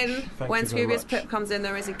to win. When you very Scroobius much. Pip comes in,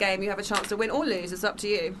 there is a game. You have a chance to win or lose. It's up to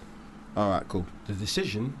you. All right, cool. The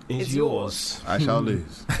decision is It's yours. I shall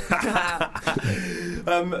lose.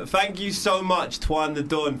 Thank you so much, Twan the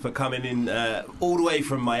Don, for coming in all the way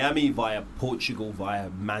from Miami via Portugal, via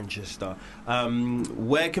Manchester.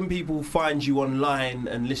 Where can people find you online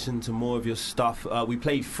and listen to more of your stuff? We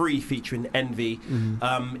played Free featuring Envy.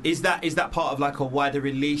 Is that part of like a wider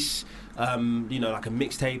release? Like a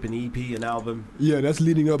mixtape, an EP, an album? Yeah, that's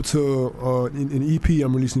leading up to an EP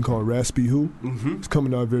I'm releasing called Raspy Who. It's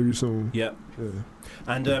coming out very soon. Yeah.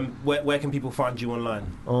 And where can people find you online?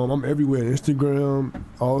 I'm everywhere. Instagram,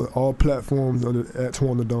 all platforms at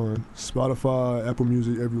Twan the Don. Spotify, Apple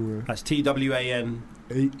Music, everywhere. That's TWAN.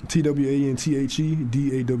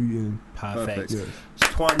 TWANTHEDAWN. Perfect. Yes.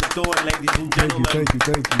 Twan the Don, ladies and gentlemen. Thank you.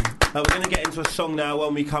 We're going to get into a song now.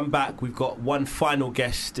 When we come back, we've got one final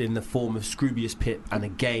guest in the form of Scroobius Pip and a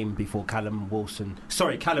game before Callum Wilson.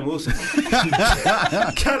 Callum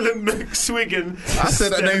McSwiggan. I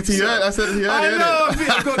said that name to you. I said it to you earlier. I know. I think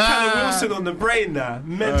I've got Callum Wilson on the brain now.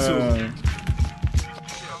 Mental.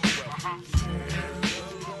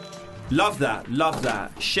 Love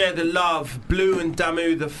that. Share the love. Blue and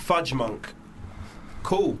Damu, the Fudge Monk.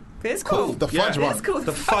 Cool. It's cool. The Fudge Monk. It's cool.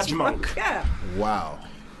 The Fudge Monk. Yeah. Wow.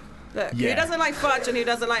 Look, Yeah. who doesn't like fudge and who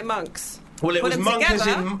doesn't like monks? Well, it Put was them monk as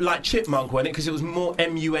together. in like chipmunk, wasn't it? Because it was more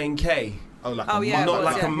MUNK. Oh, like Oh, yeah, it not was,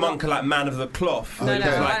 like yeah. a monk, like man of the cloth. No, It was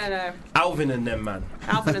I like don't know. Alvin and them, man.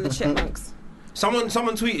 Alvin and the Chipmunks. Someone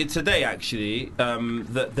tweeted today actually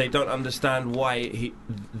that they don't understand why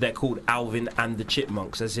they're called Alvin and the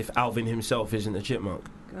Chipmunks, as if Alvin himself isn't a chipmunk.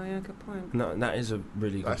 Oh yeah, good point. No, that is a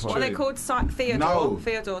really good point. What are they called? Theodore. No.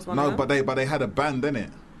 Theodore's one No, of them. but they had a band, didn't it?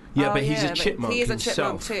 Yeah, Oh, but he's yeah, a but chipmunk he is a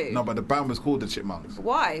himself. chipmunk too. No, but the band was called the Chipmunks.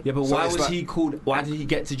 Why? Yeah, but So why it's was like- he called? Why did he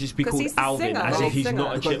get to just be 'Cause called he's the Alvin, singer, as lead if he's singer.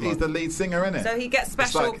 not a Because he's chipmunk? the lead singer, innit? So he gets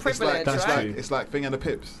special privilege, right? It's like Thing and the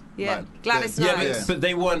Pips. Yeah, Like, Gladys Yeah, Knight. but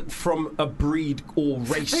they weren't from a breed or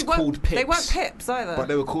race called Pips. They weren't Pips either. But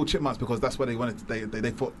they were called Chipmunks because that's what they wanted.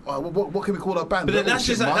 They thought, oh, what can we call our band? But then We're all that's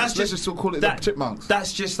just Chipmunks. that's Let's just just call it that- the Chipmunks.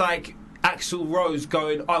 That's just like Axl Rose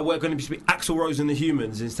going, "Oh, we're going to be Axl Rose and the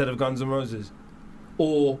Humans instead of Guns N' Roses,"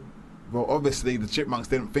 or. Well, obviously the Chipmunks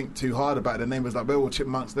didn't think too hard about it. The name was like, we're all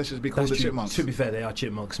Chipmunks. Let's just be called the Chipmunks. To be fair, they are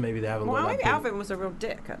chipmunks. Maybe they haven't Well, got maybe that. Alvin was a real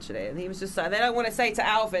dick, actually, and he was just like, they don't want to say to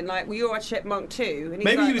Alvin, like, well, you're a chipmunk too. And he's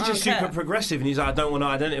Maybe like, he was I just don't super care. progressive, and he's like, I don't want to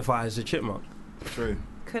identify as a chipmunk. True.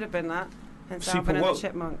 Could have been that. Hence Super Alvin and woke. the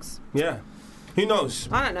Chipmunks. Yeah. Who knows?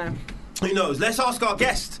 I don't know. Who knows? Let's ask our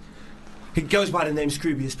guest. He goes by the name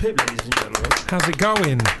Scroobius Pip, ladies and gentlemen. How's it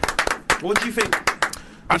going? What do you think?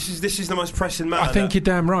 This is the most pressing matter. I think you're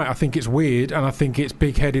damn right. I think it's weird, and I think it's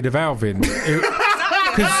big-headed of Alvin.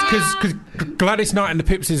 Because Gladys Knight and the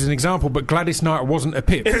Pips is an example, but Gladys Knight wasn't a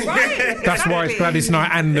Pip. Right, That's why it's Gladys Knight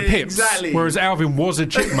and the Pips. Exactly. Whereas Alvin was a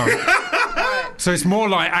chipmunk. So it's more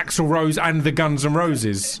like Axl Rose and the Guns N'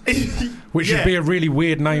 Roses, which Yeah. would be a really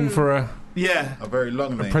weird name for a very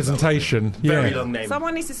long name. presentation. Very yeah. long name.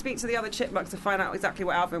 Someone needs to speak to the other chipmunks to find out exactly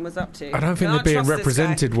what Alvin was up to. I don't think We they're being can't trust this guy.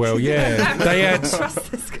 represented well. Yeah, they had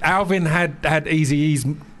Trust this guy. Alvin had Eazy-E's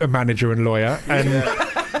manager and lawyer, and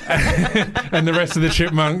and the rest of the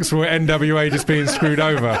chipmunks were NWA just being screwed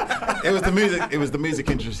over. It was the music. It was the music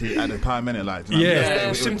industry at the time, innit? Like, you know, Yeah. it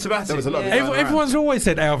was symptomatic. There was a lot of it Every- going around. Everyone's always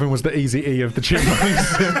said Alvin was the Eazy-E of the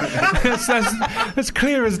chipmunks. that's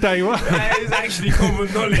clear as day one. That is actually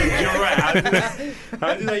common knowledge. You're right.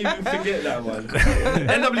 How did I even forget that one?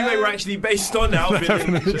 NWA were actually based on Alvin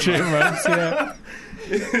and the Chipmunks, yeah.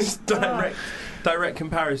 It's direct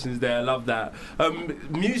comparisons there. I love that.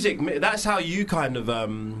 Music. That's how you kind of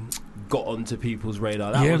got onto people's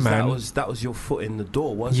radar. Yeah, was, man. That was your foot in the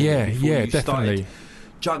door, wasn't Yeah, it? Before yeah, you definitely. started,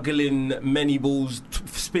 juggling many balls,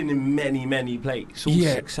 spinning many plates, all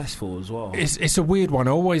successful as well. It's a weird one.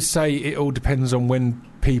 I always say it all depends on when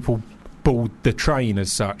people board the train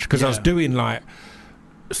as such, because I was doing like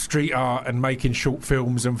street art and making short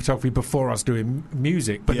films and photography before I was doing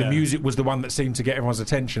music, but the music was the one that seemed to get everyone's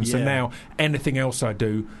attention. So now anything else I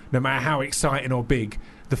do, no matter how exciting or big,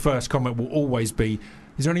 the first comment will always be,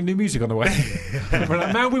 is there any new music on the way? We're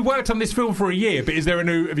like, man, we worked on this film for a year, but have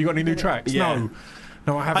you got any new tracks?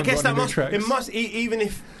 No, I haven't. I guess got any new tracks. It must, even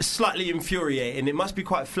if slightly infuriating, it must be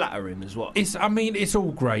quite flattering as well. It's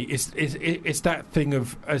all great. It's that thing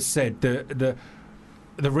of, as said,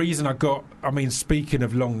 the reason I got, speaking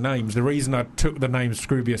of long names, the reason I took the name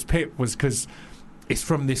Scroobius Pip was because it's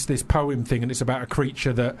from this poem thing, and it's about a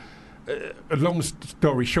creature that, a long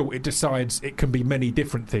story short, it decides it can be many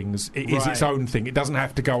different things. It is its own thing. It doesn't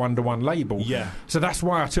have to go under one label. Yeah. So that's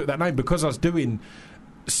why I took that name, because I was doing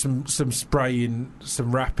some spraying,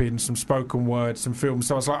 some rapping, some spoken word, some films.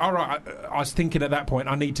 So I was like, all right, I was thinking at that point,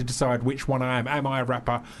 I need to decide which one I am. Am I a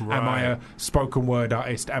rapper? Right. Am I a spoken word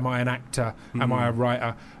artist? Am I an actor? Am I a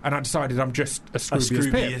writer? And I decided I'm just a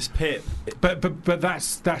Scroobius Pip. But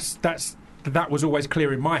that was always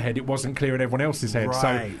clear in my head. It wasn't clear in everyone else's head. Right.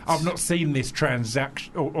 So I've not seen this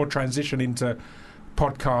transaction or transition into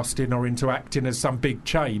podcasting or into acting as some big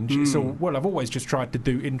change. It's all, I've always just tried to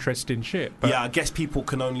do interesting shit. But I guess people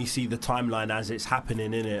can only see the timeline as it's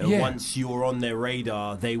happening, innit? And once you're on their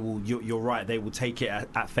radar, they will. You're right. They will take it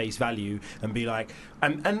at face value and be like,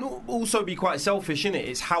 and also be quite selfish, innit?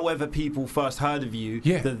 It's however people first heard of you.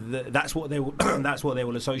 Yeah. That's what they will. That's what they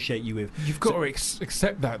will associate you with. You've got to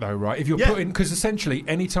accept that, though, right? If you're putting, because essentially,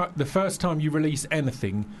 the first time you release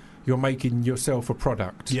anything, you're making yourself a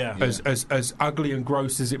product. As ugly and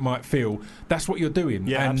gross as it might feel, that's what you're doing.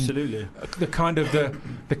 Yeah, and absolutely. The kind of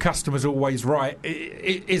the customer's always right.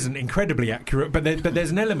 It isn't incredibly accurate, but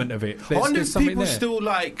there's an element of it. I wonder if people still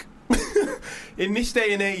like in this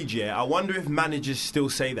day and age. I wonder if managers still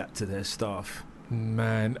say that to their staff.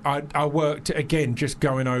 Man, I worked again, just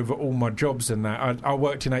going over all my jobs and that. I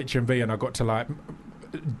worked in HMV and I got to like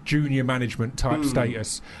junior management type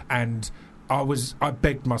status, and I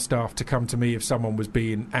begged my staff to come to me if someone was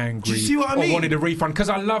being angry or wanted a refund, because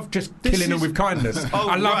I love just killing them with kindness.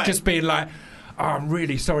 I love just being like, oh, I'm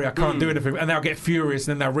really sorry, I can't do anything. And they'll get furious,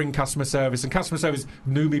 and then they'll ring customer service. And customer service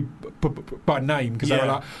knew me by name, because they were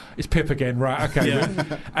like, it's Pip again, right, okay.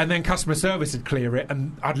 And then customer service would clear it,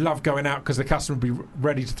 and I'd love going out because the customer would be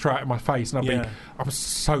ready to throw it in my face. And I'd be, I'm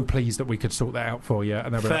so pleased that we could sort that out for you.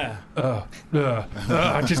 And they'd be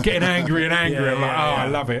like, just getting angry and angry. I'm like, I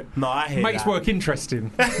love it. No, I hear Makes work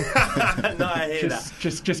interesting. No, I hear that.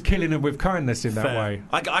 Just killing them with kindness in that way.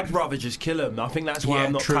 I'd rather just kill them. I think that's why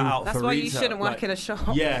I'm not cut out for retail. That's why you shouldn't work in a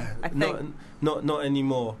shop. Yeah, I think. Not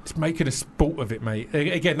anymore. It's making a sport of it, mate.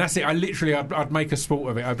 Again, that's it. I'd make a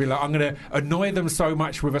sport of it. I'd be like, I'm going to annoy them so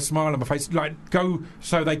much with a smile on my face, like go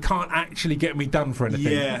so they can't actually get me done for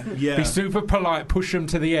anything. Yeah. Be super polite, push them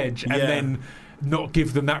to the edge, and then not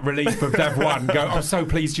give them that relief of they've won. Go, I'm so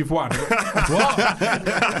pleased you've won. What?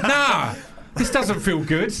 Nah. This doesn't feel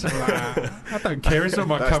good. I don't care. It's not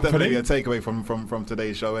my company. That's definitely a takeaway from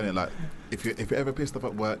today's show, isn't it? Like, if you're ever pissed off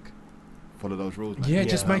at work, follow those rules, man. Yeah,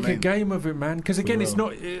 just make a game of it, man. Because again, it's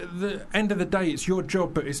not the end of the day. It's your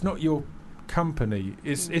job, but it's not your company.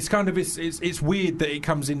 It's kind of it's weird that it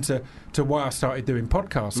comes into why I started doing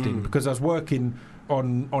podcasting, because I was working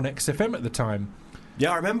on XFM at the time.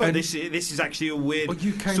 Yeah, I remember. And this is actually a weird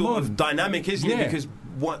sort of dynamic, isn't it? Because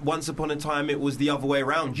once upon a time it was the other way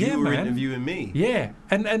around. You were interviewing me. Yeah,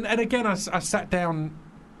 and again, I sat down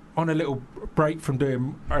on a little break from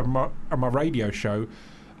doing my radio show,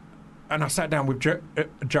 and I sat down with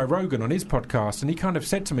Joe Rogan on his podcast, and he kind of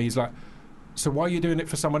said to me, he's like, so why are you doing it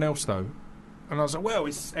for someone else, though? And I was like, well,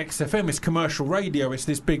 it's XFM, it's commercial radio, it's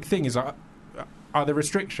this big thing. He's like, are there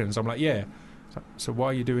restrictions? I'm like, yeah. So why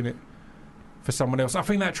are you doing it for someone else? I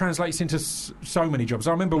think that translates into so many jobs.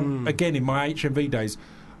 I remember, again, in my HMV days,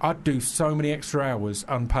 I'd do so many extra hours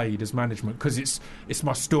unpaid as management because it's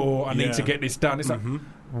my store. I need to get this done. It's like,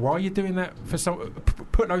 why are you doing that for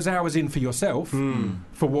put those hours in for yourself,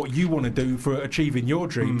 for what you want to do, for achieving your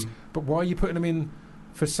dreams. But why are you putting them in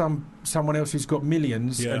for someone else who's got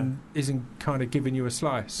millions and isn't kind of giving you a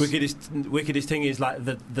slice? Wickedest thing is, like,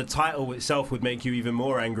 the title itself would make you even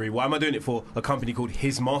more angry. Why am I doing it for a company called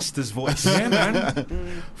His Master's Voice? Yeah,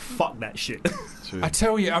 man. Fuck that shit. True. I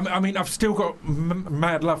tell you, I mean, I've still got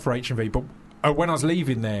mad love for HMV, but when I was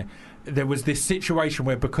leaving there was this situation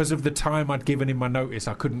where, because of the time I'd given in my notice,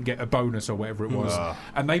 I couldn't get a bonus or whatever it was.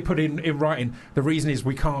 And they put in writing, the reason is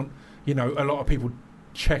we can't, a lot of people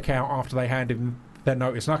check out after they hand in their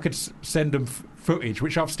notice. And I could send them footage,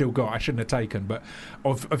 which I've still got, I shouldn't have taken, but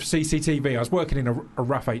of CCTV. I was working in a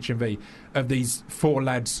rough HMV of these 4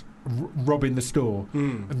 lads robbing the store.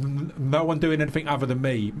 No one doing anything other than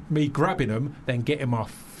me grabbing them, then getting my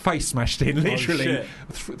face smashed in, literally.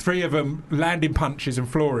 3 of them landing punches and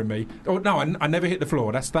flooring me. Oh no, I never hit the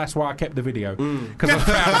floor. That's why I kept the video, because I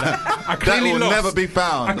found that I clearly that will lost. never be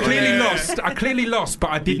found. I clearly lost, but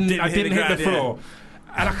I didn't hit the floor.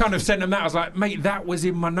 And I kind of sent them that. I was like, mate, that was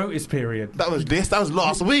in my notice period. That was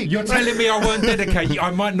last week. You're telling me I weren't dedicated.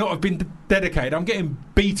 I might not have been dedicated. I'm getting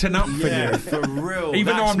beaten up for you. For real.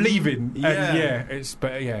 Even though I'm leaving.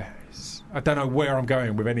 I don't know where I'm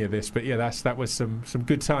going with any of this, but that was some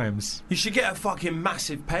good times. You should get a fucking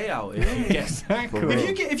massive payout if you get. Exactly.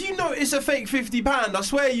 If you notice a fake £50, I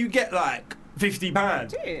swear you get like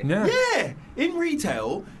 £50. Yeah. In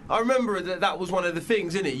retail, I remember that was one of the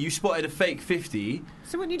things, innit? You spotted a fake 50.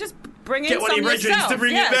 So wouldn't you just bring in Get some one of your yourself? to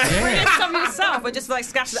bring it back. Bring in some yourself and just like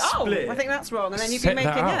scatter it. Oh, Split. I think that's wrong, and then you'd be Set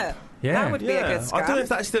making that it. up. Yeah. That would be a good scam. I don't know if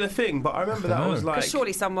that's still a thing, but I remember that was like. Because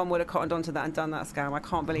surely someone would have cottoned onto that and done that scam. I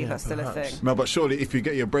can't believe that's still a thing. No, but surely if you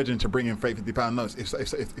get your brethren to bring in fake £50 notes,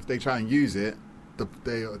 if they try and use it,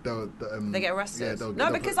 they get arrested. Yeah,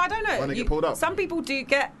 because I don't know. When they get pulled up. Some people do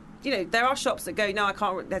get. There are shops that go, no, I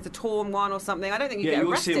can't. There's a torn one or something. I don't think you get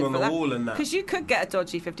arrested see them for on the that. wall and that. Because you could get a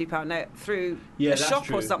dodgy £50 note through a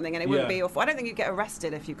shop or something, and it wouldn't be awful. I don't think you get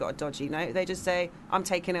arrested if you've got a dodgy note. They just say, I'm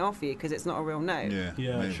taking it off you because it's not a real note.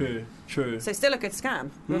 Yeah, true. So still a good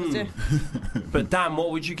scam. But damn,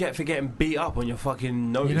 what would you get for getting beat up on your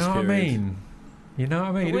fucking notice period? You know what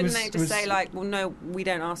I mean? But wouldn't they just say like, well, no, we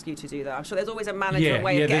don't ask you to do that? I'm sure there's always a management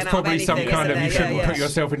way of getting out of anything. There's probably some kind of you shouldn't put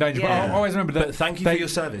yourself in danger. But I always remember that. But thank you for your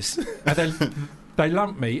service. And then they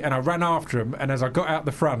lumped me, and I ran after them. And as I got out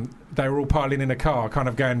the front, they were all piling in a car, kind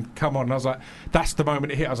of going, "Come on!" And I was like, "That's the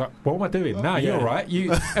moment it hit." I was like, "What am I doing?" No, you're all right.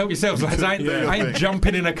 You help yourselves, lads. I ain't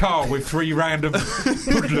jumping in a car with 3 random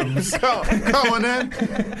hoodlums. Come on, then.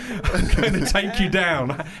 I'm going to take you down,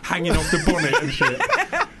 hanging off the bonnet and shit.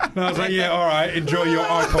 And I was like, yeah, all right, enjoy your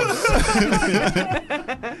iPods.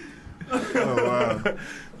 Oh, wow.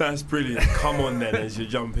 That's brilliant. Come on then, as you're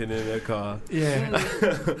jumping in a car. Yeah.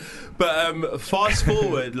 But fast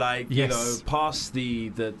forward, past the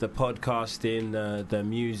podcasting, the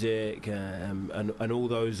music, and all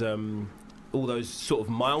those sort of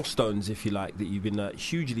milestones, if you like, that you've been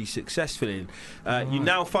hugely successful in. You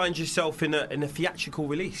now find yourself in a theatrical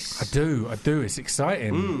release. I do. It's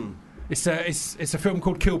exciting. It's a film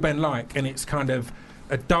called Kill Ben Like, and it's kind of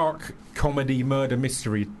a dark comedy murder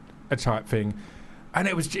mystery type thing. And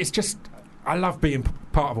it's just, I love being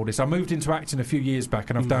part of all this. I moved into acting a few years back,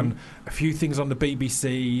 and I've done a few things on the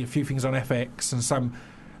BBC, a few things on FX, and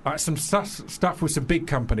some stuff with some big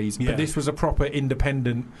companies. But this was a proper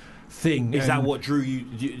independent thing. Is that what drew you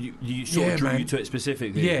drew you to it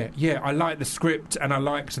specifically? Yeah. I liked the script, and I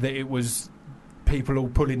liked that it was people all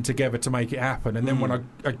pulling together to make it happen. And then when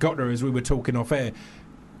I got there, as we were talking off air,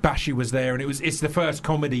 Bashy was there, and it's the first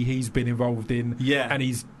comedy he's been involved in. And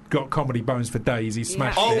he's got comedy bones for days. He's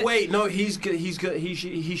smashed it. Oh wait, no, he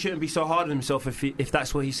shouldn't be so hard on himself if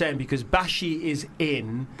that's what he's saying, because Bashy is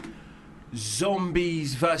in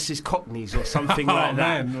Zombies versus Cockneys or something like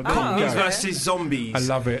that. Man. Cockneys versus Zombies. I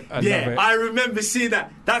love it. I remember seeing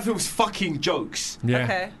that. That film's fucking jokes. Yeah.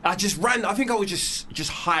 Okay. I think I was just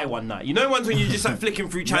high one night. You know, ones when you're just like flicking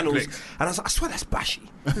through channels, Netflix. And I was like, I swear that's Bashy.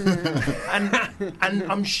 and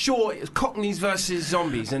I'm sure it's Cockneys versus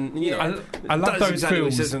Zombies, and you know, I love those exactly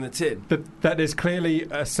films. What it says on the tin. That there's clearly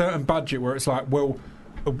a certain budget where it's like, well,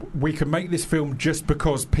 we can make this film just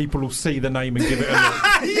because people will see the name and give it a look.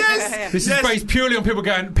 Yes. This is based purely on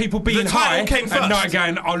people being high came first. at night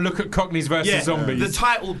going, I'll look at Cockneys versus Zombies. The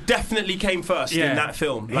title definitely came first in that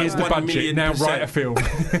film. Like, here's the budget. Now write a film.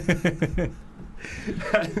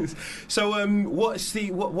 So,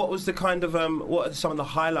 what was the kind of what are some of the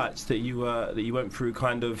highlights that you went through,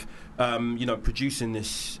 kind of producing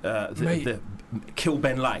this the Kill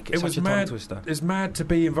Ben Like? It was mad. It's mad to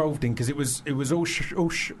be involved in, because it was all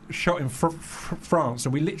shot in France,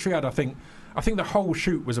 and we literally had I think the whole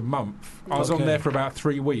shoot was a month. I was on there for about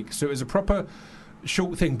 3 weeks, so it was a proper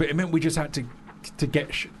short thing, but it meant we just had to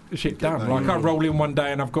get shit done. Like I roll in one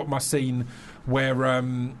day and I've got my scene where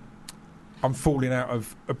I'm falling out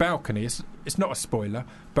of a balcony. It's not a spoiler,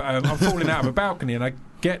 but I'm falling out of a balcony, and I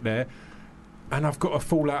get there, and I've got to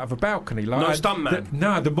fall out of a balcony. Like, no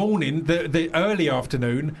stuntman? The morning, the early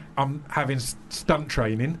afternoon, I'm having stunt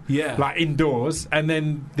training, like indoors, and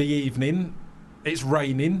then the evening, it's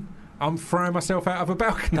raining. I'm throwing myself out of a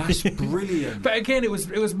balcony. That's brilliant. But again, it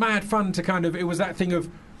was mad fun to kind of. It was that thing of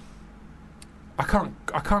I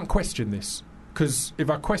can't question this. because if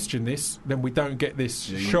I question this, then we don't get this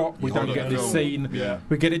shot, we don't get this scene, Yeah.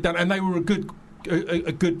 we get it done. And they were a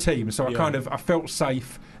good team, so I felt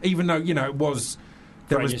safe, even though it was.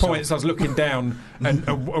 There was points I was looking down, and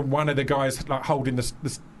one of the guys like holding the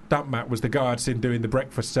stump mat was the guy I'd seen doing the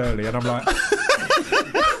breakfast early, and I'm like,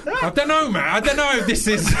 I don't know, man. I don't know if this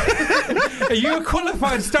is. Are you a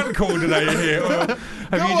qualified stunt coordinator here, or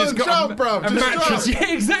have you just got a mattress?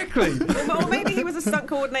 Yeah, exactly. Or maybe he was a stunt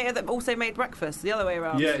coordinator that also made breakfast the other way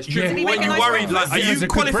around. Yeah, it's true. Did he When make a you nice worried, breakfast? like, are you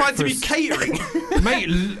qualified to be catering? Mate,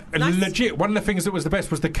 legit, one of the things that was the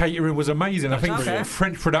best was the catering was amazing. I think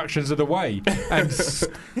French productions are the way, and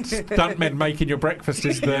stuntmen making your breakfast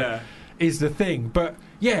is the thing. But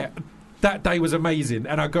yeah, that day was amazing,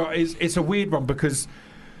 and it's a weird one because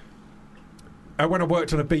when I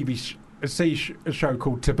worked on a BBC show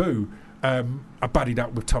called Taboo, I buddied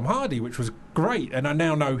up with Tom Hardy, which was great, and I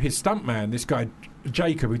now know his stuntman, this guy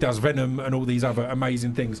Jacob, who does Venom and all these other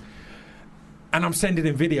amazing things. And I'm sending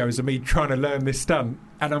him videos of me trying to learn this stunt,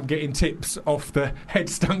 and I'm getting tips off the head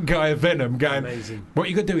stunt guy of Venom going, amazing. What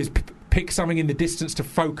you got to do is pick something in the distance to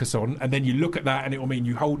focus on, and then you look at that, and it will mean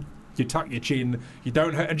you tuck your chin, you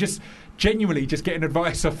don't hurt, and just genuinely just getting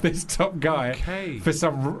advice off this top guy for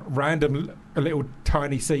some random little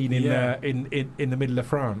tiny scene in the middle of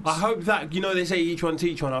France. I hope that, they say each one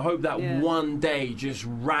teach one. I hope that one day, just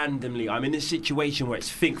randomly, I'm in a situation where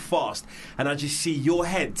it's think fast, and I just see your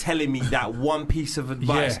head telling me that one piece of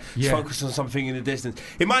advice. Focus on something in the distance.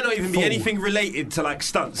 It might not even be anything related to like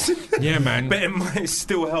stunts. Yeah, man. But it might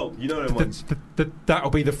still help. You know what I mean?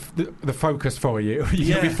 That'll be the focus for you.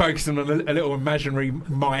 You'll be focusing on a little imaginary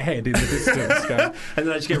my head in the distance. And then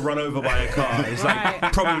I just get run over by a car. It's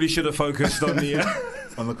like, probably should have focused on the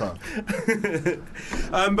car.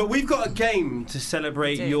 But we've got a game to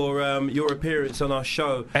celebrate your appearance on our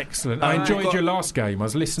show. Excellent. I enjoyed your last game. I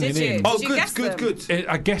was listening in. Oh, good.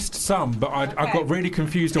 I guessed some, but I got really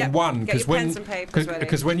confused on one because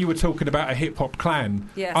when you were talking about a hip hop clan,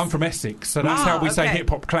 I'm from Essex, so that's how we say hip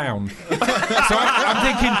hop clown. So I'm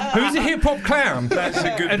thinking, who's a hip hop clown? That's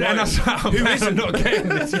a good point. And I was like, I'm not getting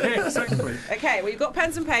this. Yeah, exactly. Okay, well, you've got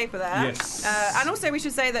pens and paper there. Yes. And also, we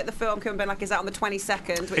should say that the film is out on the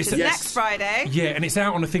 22nd, which is next Friday. Yeah, and it's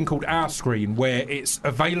out on a thing called Our Screen, where it's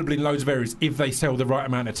available in loads of areas if they sell the right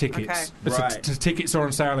amount of tickets. Okay. Tickets are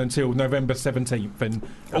on sale until November 17th and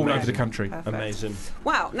all over the country. Perfect. Amazing.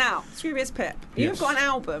 Wow, now, Scroobius Pip, you've got an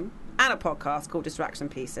album and a podcast called Distraction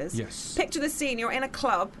Pieces. Yes. Picture the scene, you're in a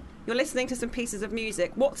club, you're listening to some pieces of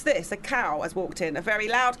music. What's this? A cow has walked in, a very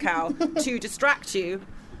loud cow, to distract you.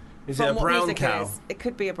 Is it a brown cow? It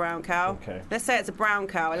could be a brown cow. Okay. Let's say it's a brown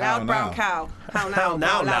cow, a loud brown cow. How now,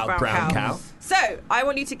 loud brown cow? So, I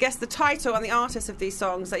want you to guess the title and the artist of these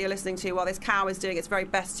songs that you're listening to while this cow is doing its very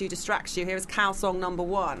best to distract you. Here is cow song number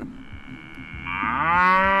 1.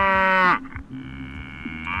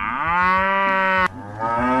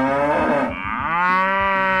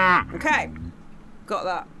 Okay, got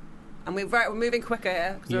that. And we're moving quicker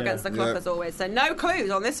here because we're against the clock as always. So no clues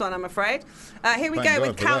on this one, I'm afraid. Here we go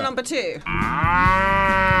with cow number 2.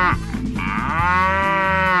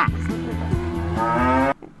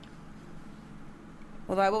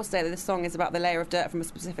 Although I will say that this song is about the layer of dirt from a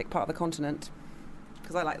specific part of the continent,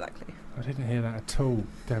 because I like that clue. I didn't hear that at all,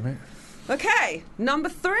 damn it. Okay, number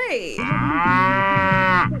 3.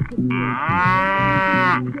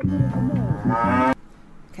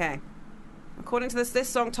 Okay. According to this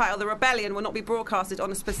song title, The Rebellion will not be broadcasted on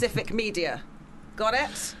a specific media. Got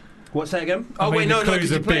it? What's that again? The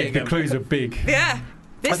clues are big. The clues are big. Yeah.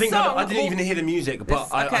 I didn't even hear the music, but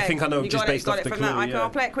I think I know just based off the clue. I'll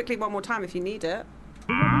play it quickly one more time if you need it.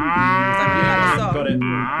 Got it.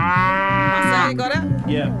 Marcel, you got it?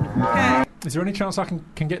 Yeah. Okay. Is there any chance I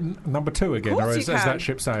can get number 2 again, or has that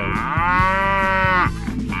ship sailed? The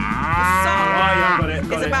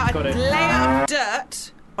song is about a layer of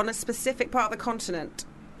dirt on a specific part of the continent.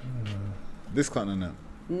 This continent?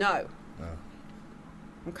 No. Oh.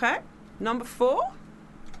 Okay. Number 4.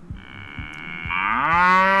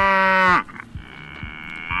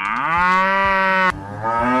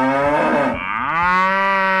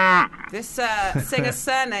 This singer's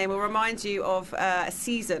surname will remind you of a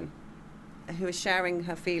season who is sharing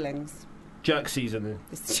her feelings. Jerk season.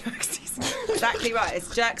 It's jerk season. Exactly right.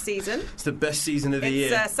 It's jerk season. It's the best season of the year.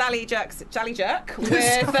 It's Sally Jerk with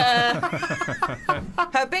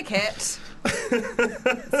her big hit.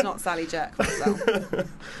 It's not Sally Jerk.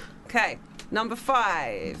 Okay, number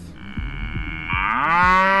 5.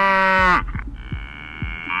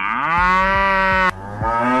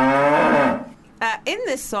 In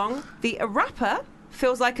this song, the rapper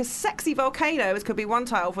feels like a sexy volcano, as could be one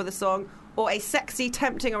title for the song, or a sexy,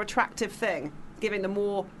 tempting, or attractive thing. giving the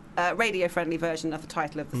more radio-friendly version of the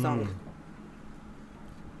title of the song.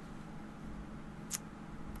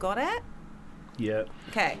 Got it? Yeah.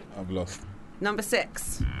 Okay. I've lost. Number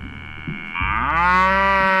 6. The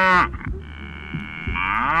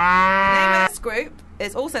name of this group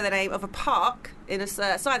is also the name of a park in a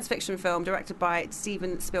science fiction film directed by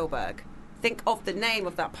Steven Spielberg. Think of the name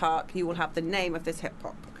of that park, you will have the name of this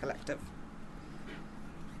hip-hop collective.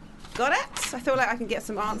 Got it? I feel like I can get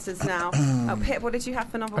some answers now. Pip, what did you have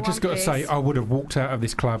for number 1, I just got to please? say, I would have walked out of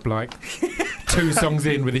this club like 2 songs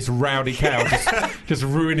in with this rowdy cow just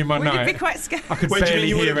ruining my night. You'd be quite scared. I could barely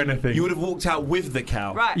hear anything. You would have walked out with the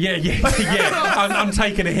cow. Right. Yeah. I'm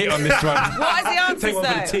taking a hit on this one. What is the answers, Take one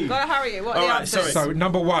for the team. Got to hurry you. What are the answers? So,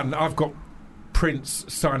 number 1, I've got Prince,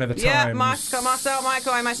 Sign of the Times. Yeah, Marcel,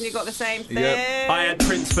 Michael, I imagine you got the same thing. Yep. I had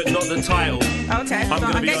Prince, but not the title. Okay. I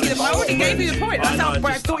already gave you the point. That's how I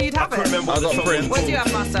thought you'd have it. I got Prince. What do you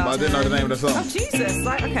have, Marcel? But I didn't know the name of the song. Oh, Jesus.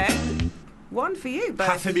 Right, okay. 1 for you, but...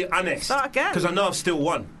 Have to be honest. Start again. Because I know I've still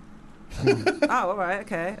won. Oh, all right,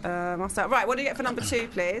 okay. Marcel. Right, what do you get for number 2,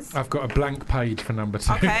 please? I've got a blank page for number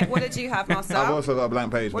 2. Okay, what did you have, Marcel? I've also got a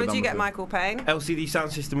blank page. What for did you number get, 2. Michael Payne? LCD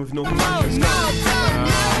Sound System with North Manchester.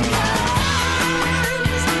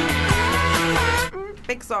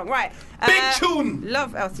 Big song, right. Big tune!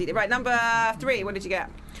 Love LCD. Right, number 3, what did you get?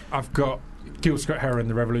 I've got Gil Scott-Heron,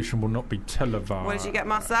 The Revolution Will Not Be Televised. What did you get,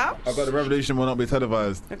 Marcel? I've got The Revolution Will Not Be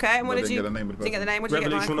Televised. Okay, and what did you... Get the name of the didn't get the name. What did you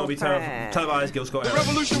get, Revolution will not be televised, Gil Scott. The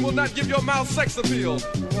revolution will not give your mouth sex appeal.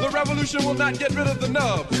 The revolution will not get rid of the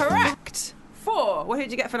nub. Correct. 4. What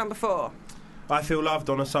did you get for number 4? I Feel Love,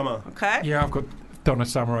 Donna Summer. Okay. Yeah, I've got Donna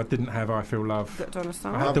Summer. I didn't have I Feel Love. Got Donna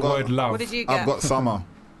Summer. I had the word love. What did you get? I've got Summer.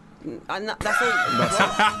 That's all.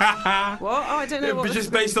 What? Oh, I don't know. But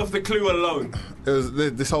just based off the clue alone. It was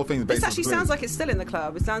this whole thing is based This on actually clue. sounds like it's still in the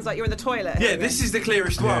club. It sounds like you're in the toilet. Yeah, this is the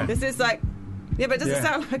clearest one. This is like... Yeah, but it doesn't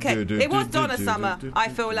sound... Okay, it was Donna Summer, I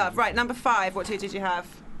Feel Love. Right, number 5, what 2 did you have?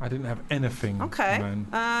 I didn't have anything. Okay. Man.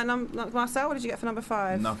 Marcel, what did you get for number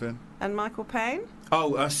 5? Nothing. And Michael Payne?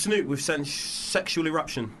 Oh, Snoop with Sexual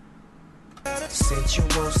Eruption.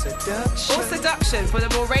 Sensual seduction. Or seduction for the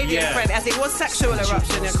more radio friend, as it was sexual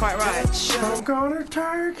eruption, you're quite right. I'm gonna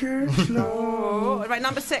take it slow. Right,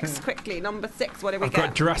 number 6, quickly. Number 6, what did we I've get?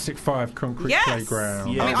 got Jurassic 5 Concrete Yes!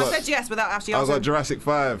 Playground. Yeah. I mean, I said yes without actually I've answering. got Jurassic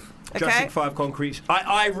 5. Okay. Jurassic 5 Concrete.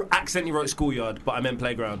 I accidentally wrote Schoolyard, but I meant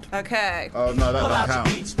Playground. Okay. Oh, no, that doesn't count.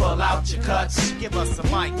 Beats, pull out your cuts. Give us a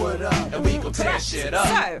mic, what up? And we gon' tear shit up.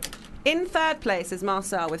 So, in 3rd place is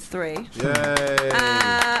Marcel with 3. Yay.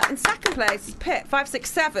 In 2nd place is Pitt, 5, 6,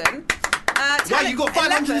 7. Wow, you got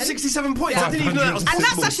 567 points. I didn't even know that was And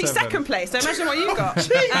possible. that's actually 2nd place, so imagine what you got.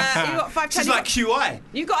 You got 5, 10. She's like QI.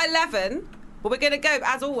 You got 11. Well, we're going to go,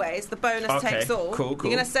 as always, the bonus Okay, takes all. cool. You're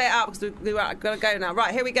going to say it out because we're going to go now.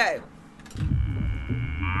 Right, here we go.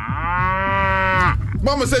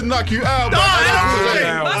 Mama said knock you out.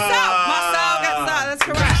 Marcel gets that. That's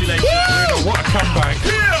correct. Congratulations. What a comeback.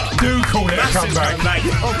 Do call it a comeback.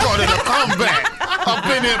 I'm calling it a comeback. I've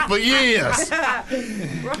been here for years.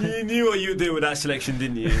 You knew what you were doing with that selection,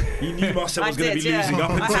 didn't you? You knew Marcel was going to be yeah. losing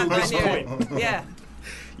up until this point. Yeah.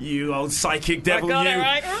 You old psychic devil, I got you. it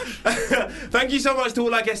right. Thank you so much to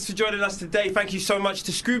all our guests for joining us today. Thank you so much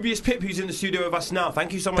to Scroobius Pip, who's in the studio with us now.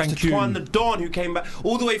 Thank you so much to Twan the Dawn, who came back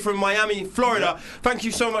all the way from Miami, Florida. Thank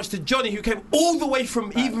you so much to Johnny, who came all the way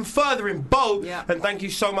from even further in Bow. And thank you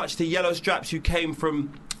so much to Yellow Straps, who came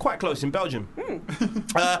from quite close in Belgium.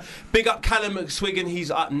 Big up Callum McSwiggan. He's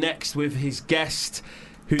up next with his guest,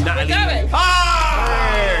 who Natalie...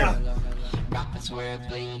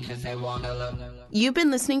 You've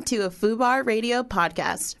been listening to a FUBAR Radio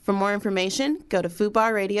podcast. For more information, go to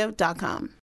FUBARradio.com.